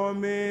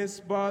garments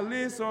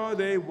spotless? Are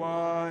they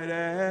white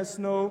as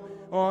snow?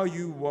 Are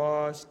you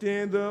washed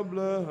in the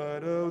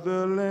blood of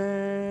the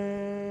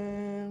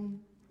Lamb?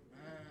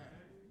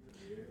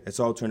 Let's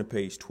all turn to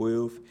page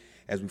 12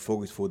 as we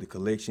focus for the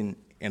collection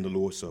and the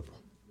Lord's Supper.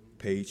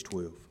 Page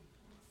 12.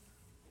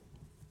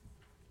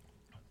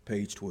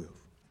 Page 12.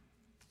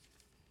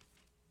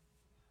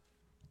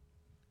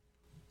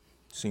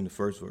 Sing the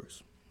first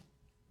verse.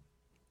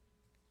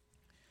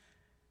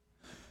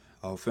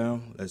 All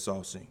found? Let's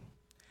all sing.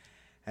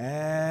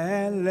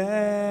 At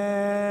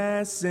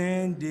last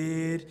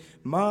did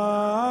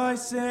my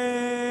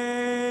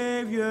Savior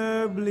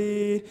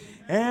bleed,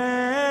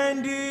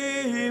 and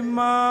did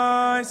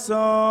my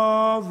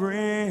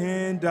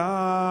sovereign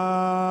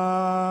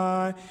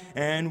die,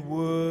 and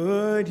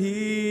would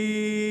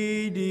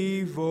he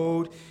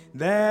devote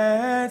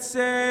that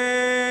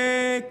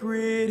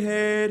sacred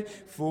head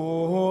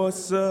for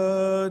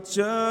such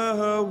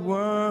a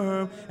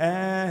worm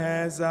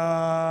as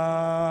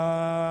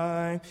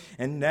I?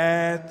 And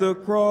at the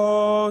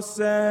cross,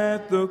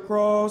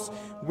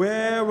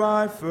 where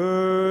I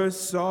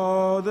first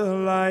saw the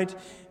light,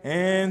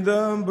 and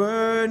the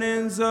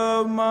burdens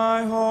of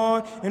my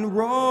heart and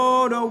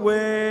rolled away.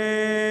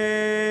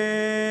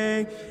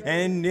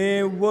 And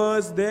it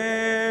was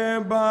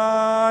there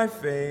by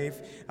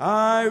faith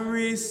I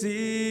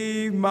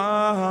received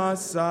my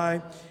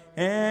sight,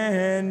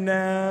 and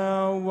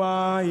now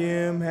I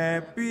am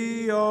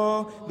happy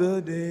all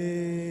the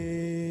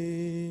day.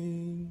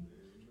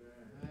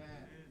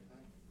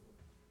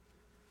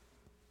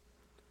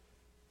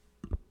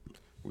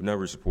 We now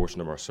reach a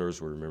portion of our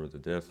service where we remember the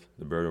death,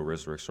 the burial, and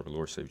resurrection of our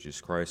Lord and Savior Jesus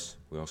Christ.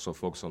 We also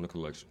focus on the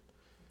collection.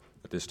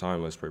 At this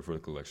time, let's pray for the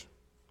collection.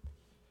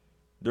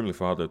 Dear Heavenly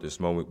Father, at this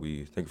moment,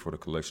 we thank you for the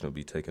collection that will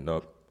be taken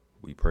up.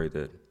 We pray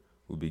that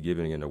we'll be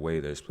giving in a way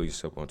that is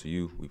pleasing unto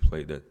you. We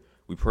pray that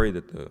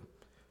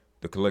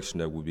the collection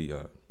that will be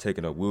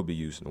taken up will be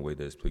used in a way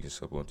that is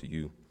pleasing unto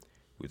you.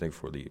 We thank you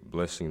for the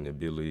blessing and the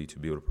ability to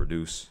be able to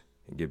produce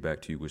and give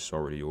back to you which is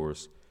already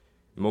yours.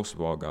 And most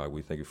of all, God,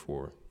 we thank you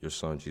for your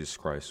Son, Jesus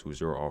Christ, who is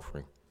your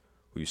offering,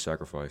 who you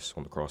sacrificed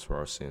on the cross for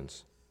our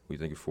sins. We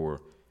thank you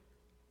for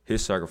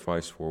his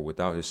sacrifice, for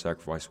without his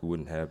sacrifice, we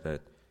wouldn't have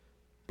that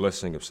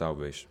blessing of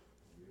salvation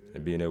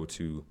and being able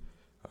to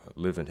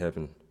live in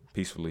heaven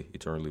peacefully,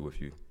 eternally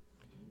with you.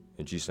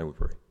 In Jesus' name we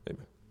pray.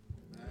 Amen.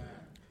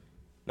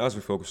 Now as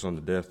we focus on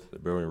the death, the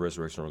burial, and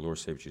resurrection of our Lord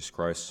and Savior Jesus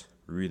Christ,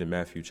 we read in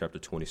Matthew chapter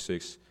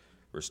 26,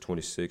 verse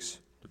 26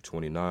 to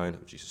 29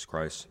 of Jesus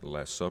Christ, the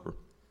Last Supper.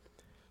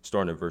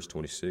 Starting at verse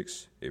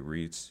 26, it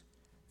reads,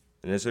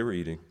 And as they were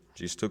eating,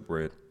 Jesus took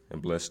bread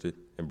and blessed it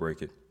and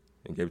brake it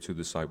and gave it to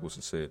the disciples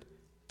and said,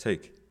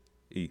 Take,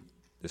 eat,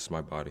 this is my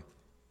body.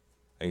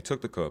 And he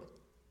took the cup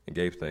and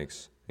gave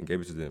thanks and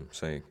gave it to them,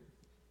 saying,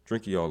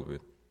 Drink ye all of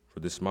it, for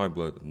this is my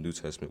blood of the New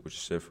Testament, which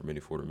is shed for many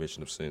for the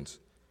remission of sins.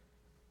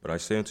 But I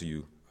say unto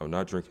you, I will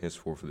not drink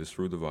henceforth of this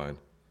fruit of the vine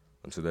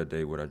until that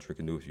day when I drink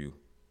anew with you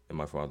in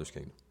my Father's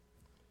kingdom.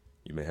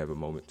 You may have a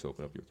moment to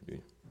open up your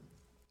communion.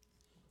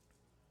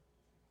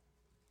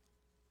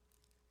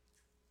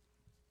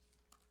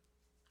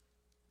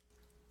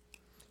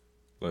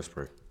 Let's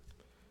pray.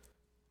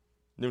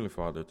 Heavenly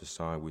Father, at this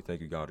time, we thank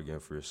you, God, again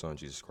for your Son,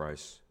 Jesus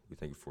Christ. We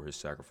thank you for his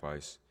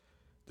sacrifice.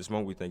 This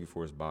moment, we thank you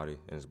for his body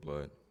and his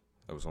blood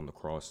that was on the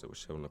cross, that was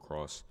shed on the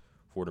cross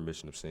for the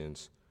remission of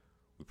sins.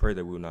 We pray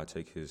that we will not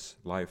take his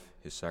life,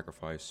 his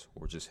sacrifice,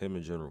 or just him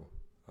in general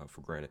for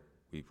granted.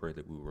 We pray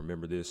that we will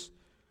remember this.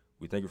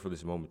 We thank you for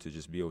this moment to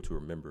just be able to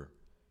remember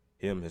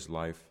him, his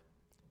life,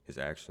 his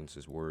actions,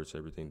 his words,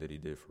 everything that he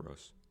did for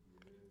us.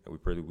 And we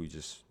pray that we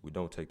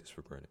don't take this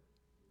for granted.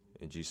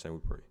 In Jesus' name we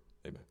pray.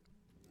 Amen.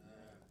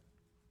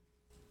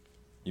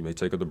 You may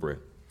take of the bread.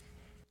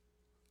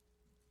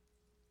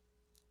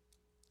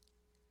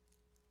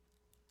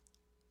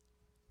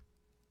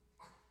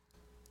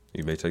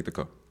 You may take the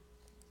cup.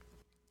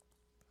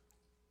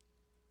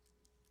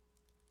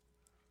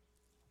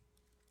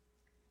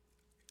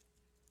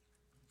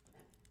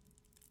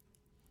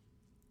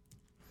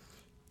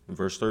 And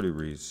verse 30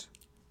 reads,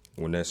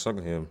 When they had sung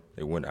a hymn,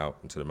 they went out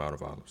into the Mount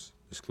of Olives.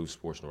 This concludes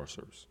the portion of our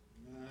service.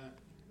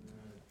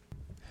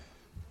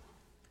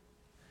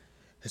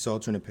 Let's all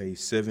turn to page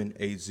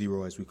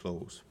 780 as we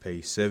close.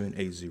 Page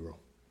 780.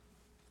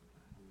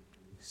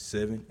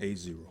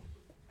 780.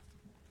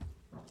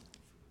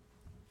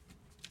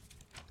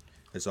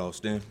 Let's all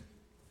stand.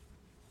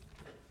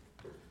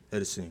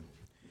 Let us sing.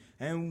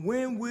 And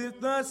when with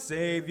the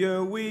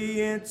Savior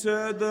we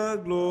enter the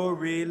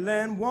glory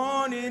land,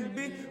 won't it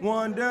be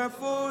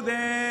wonderful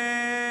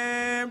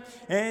there?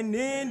 And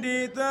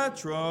ended the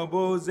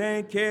troubles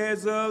and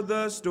cares of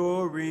the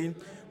story,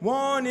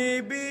 won't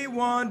it be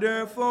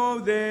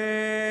wonderful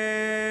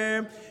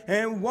there?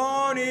 And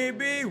won't it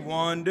be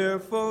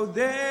wonderful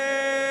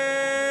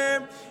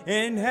there?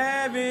 And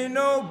having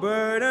no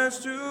burdens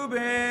to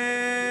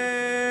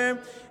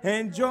bear,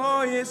 and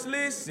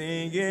joyously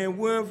singing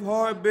with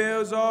heart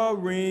bells all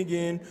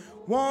ringing.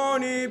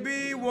 Won't it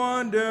be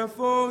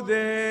wonderful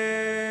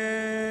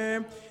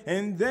there?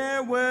 And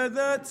there where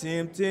the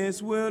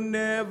tempest will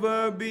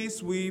never be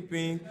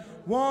sweeping.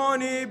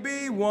 Won't it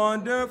be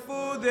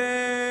wonderful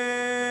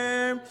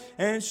there?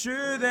 And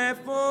sure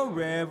that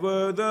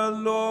forever the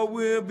Lord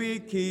will be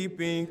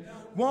keeping.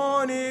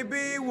 Won't it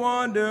be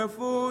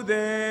wonderful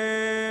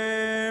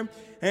there?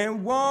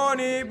 And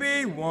won't it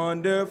be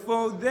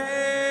wonderful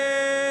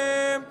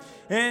there?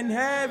 And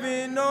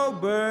having no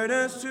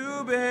burdens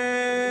to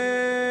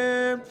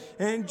bear,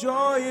 and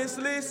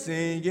joyously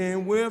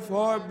singing with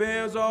heart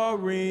bells all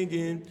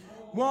ringing.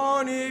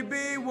 Won't it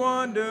be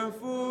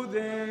wonderful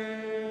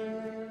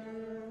there?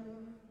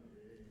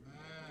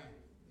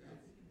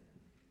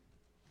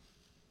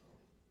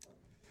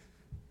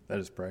 Let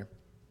us pray.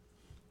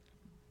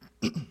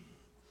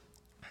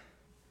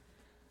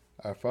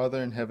 Our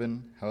Father in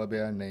heaven, hallowed be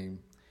thy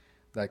name.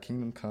 Thy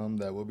kingdom come,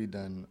 thy will be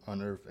done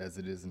on earth as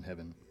it is in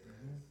heaven.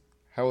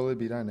 Hallowed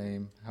be thy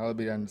name, hallowed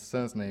be thy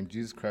Son's name,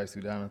 Jesus Christ, who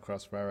died on the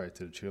cross for our right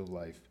to the tree of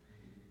life.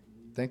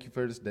 Thank you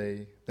for this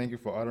day. Thank you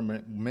for all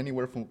the many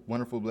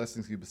wonderful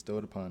blessings you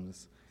bestowed upon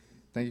us.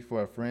 Thank you for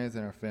our friends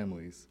and our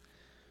families.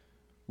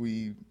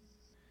 We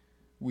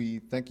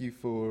thank you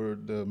for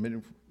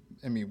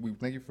we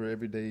thank you for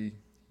every day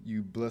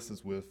you bless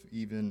us with,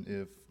 even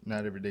if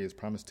not every day is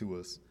promised to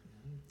us.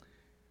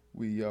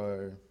 We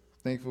are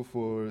thankful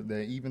for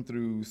that even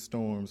through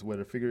storms,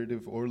 whether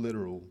figurative or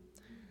literal,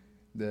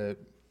 that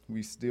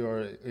we still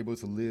are able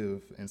to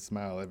live and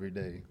smile every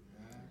day.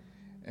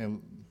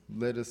 And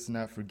let us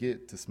not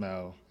forget to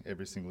smile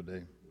every single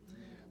day,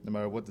 no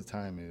matter what the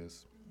time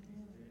is.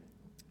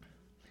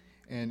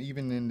 And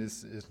even in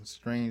this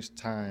strange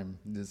time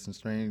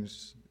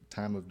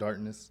of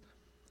darkness,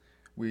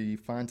 we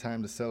find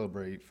time to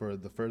celebrate for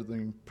the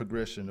furthering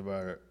progression of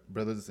our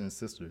brothers and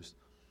sisters.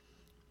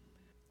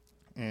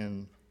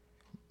 And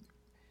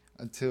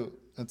until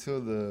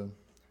the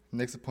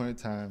next appointed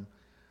time,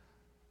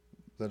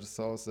 let us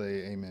all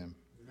say amen.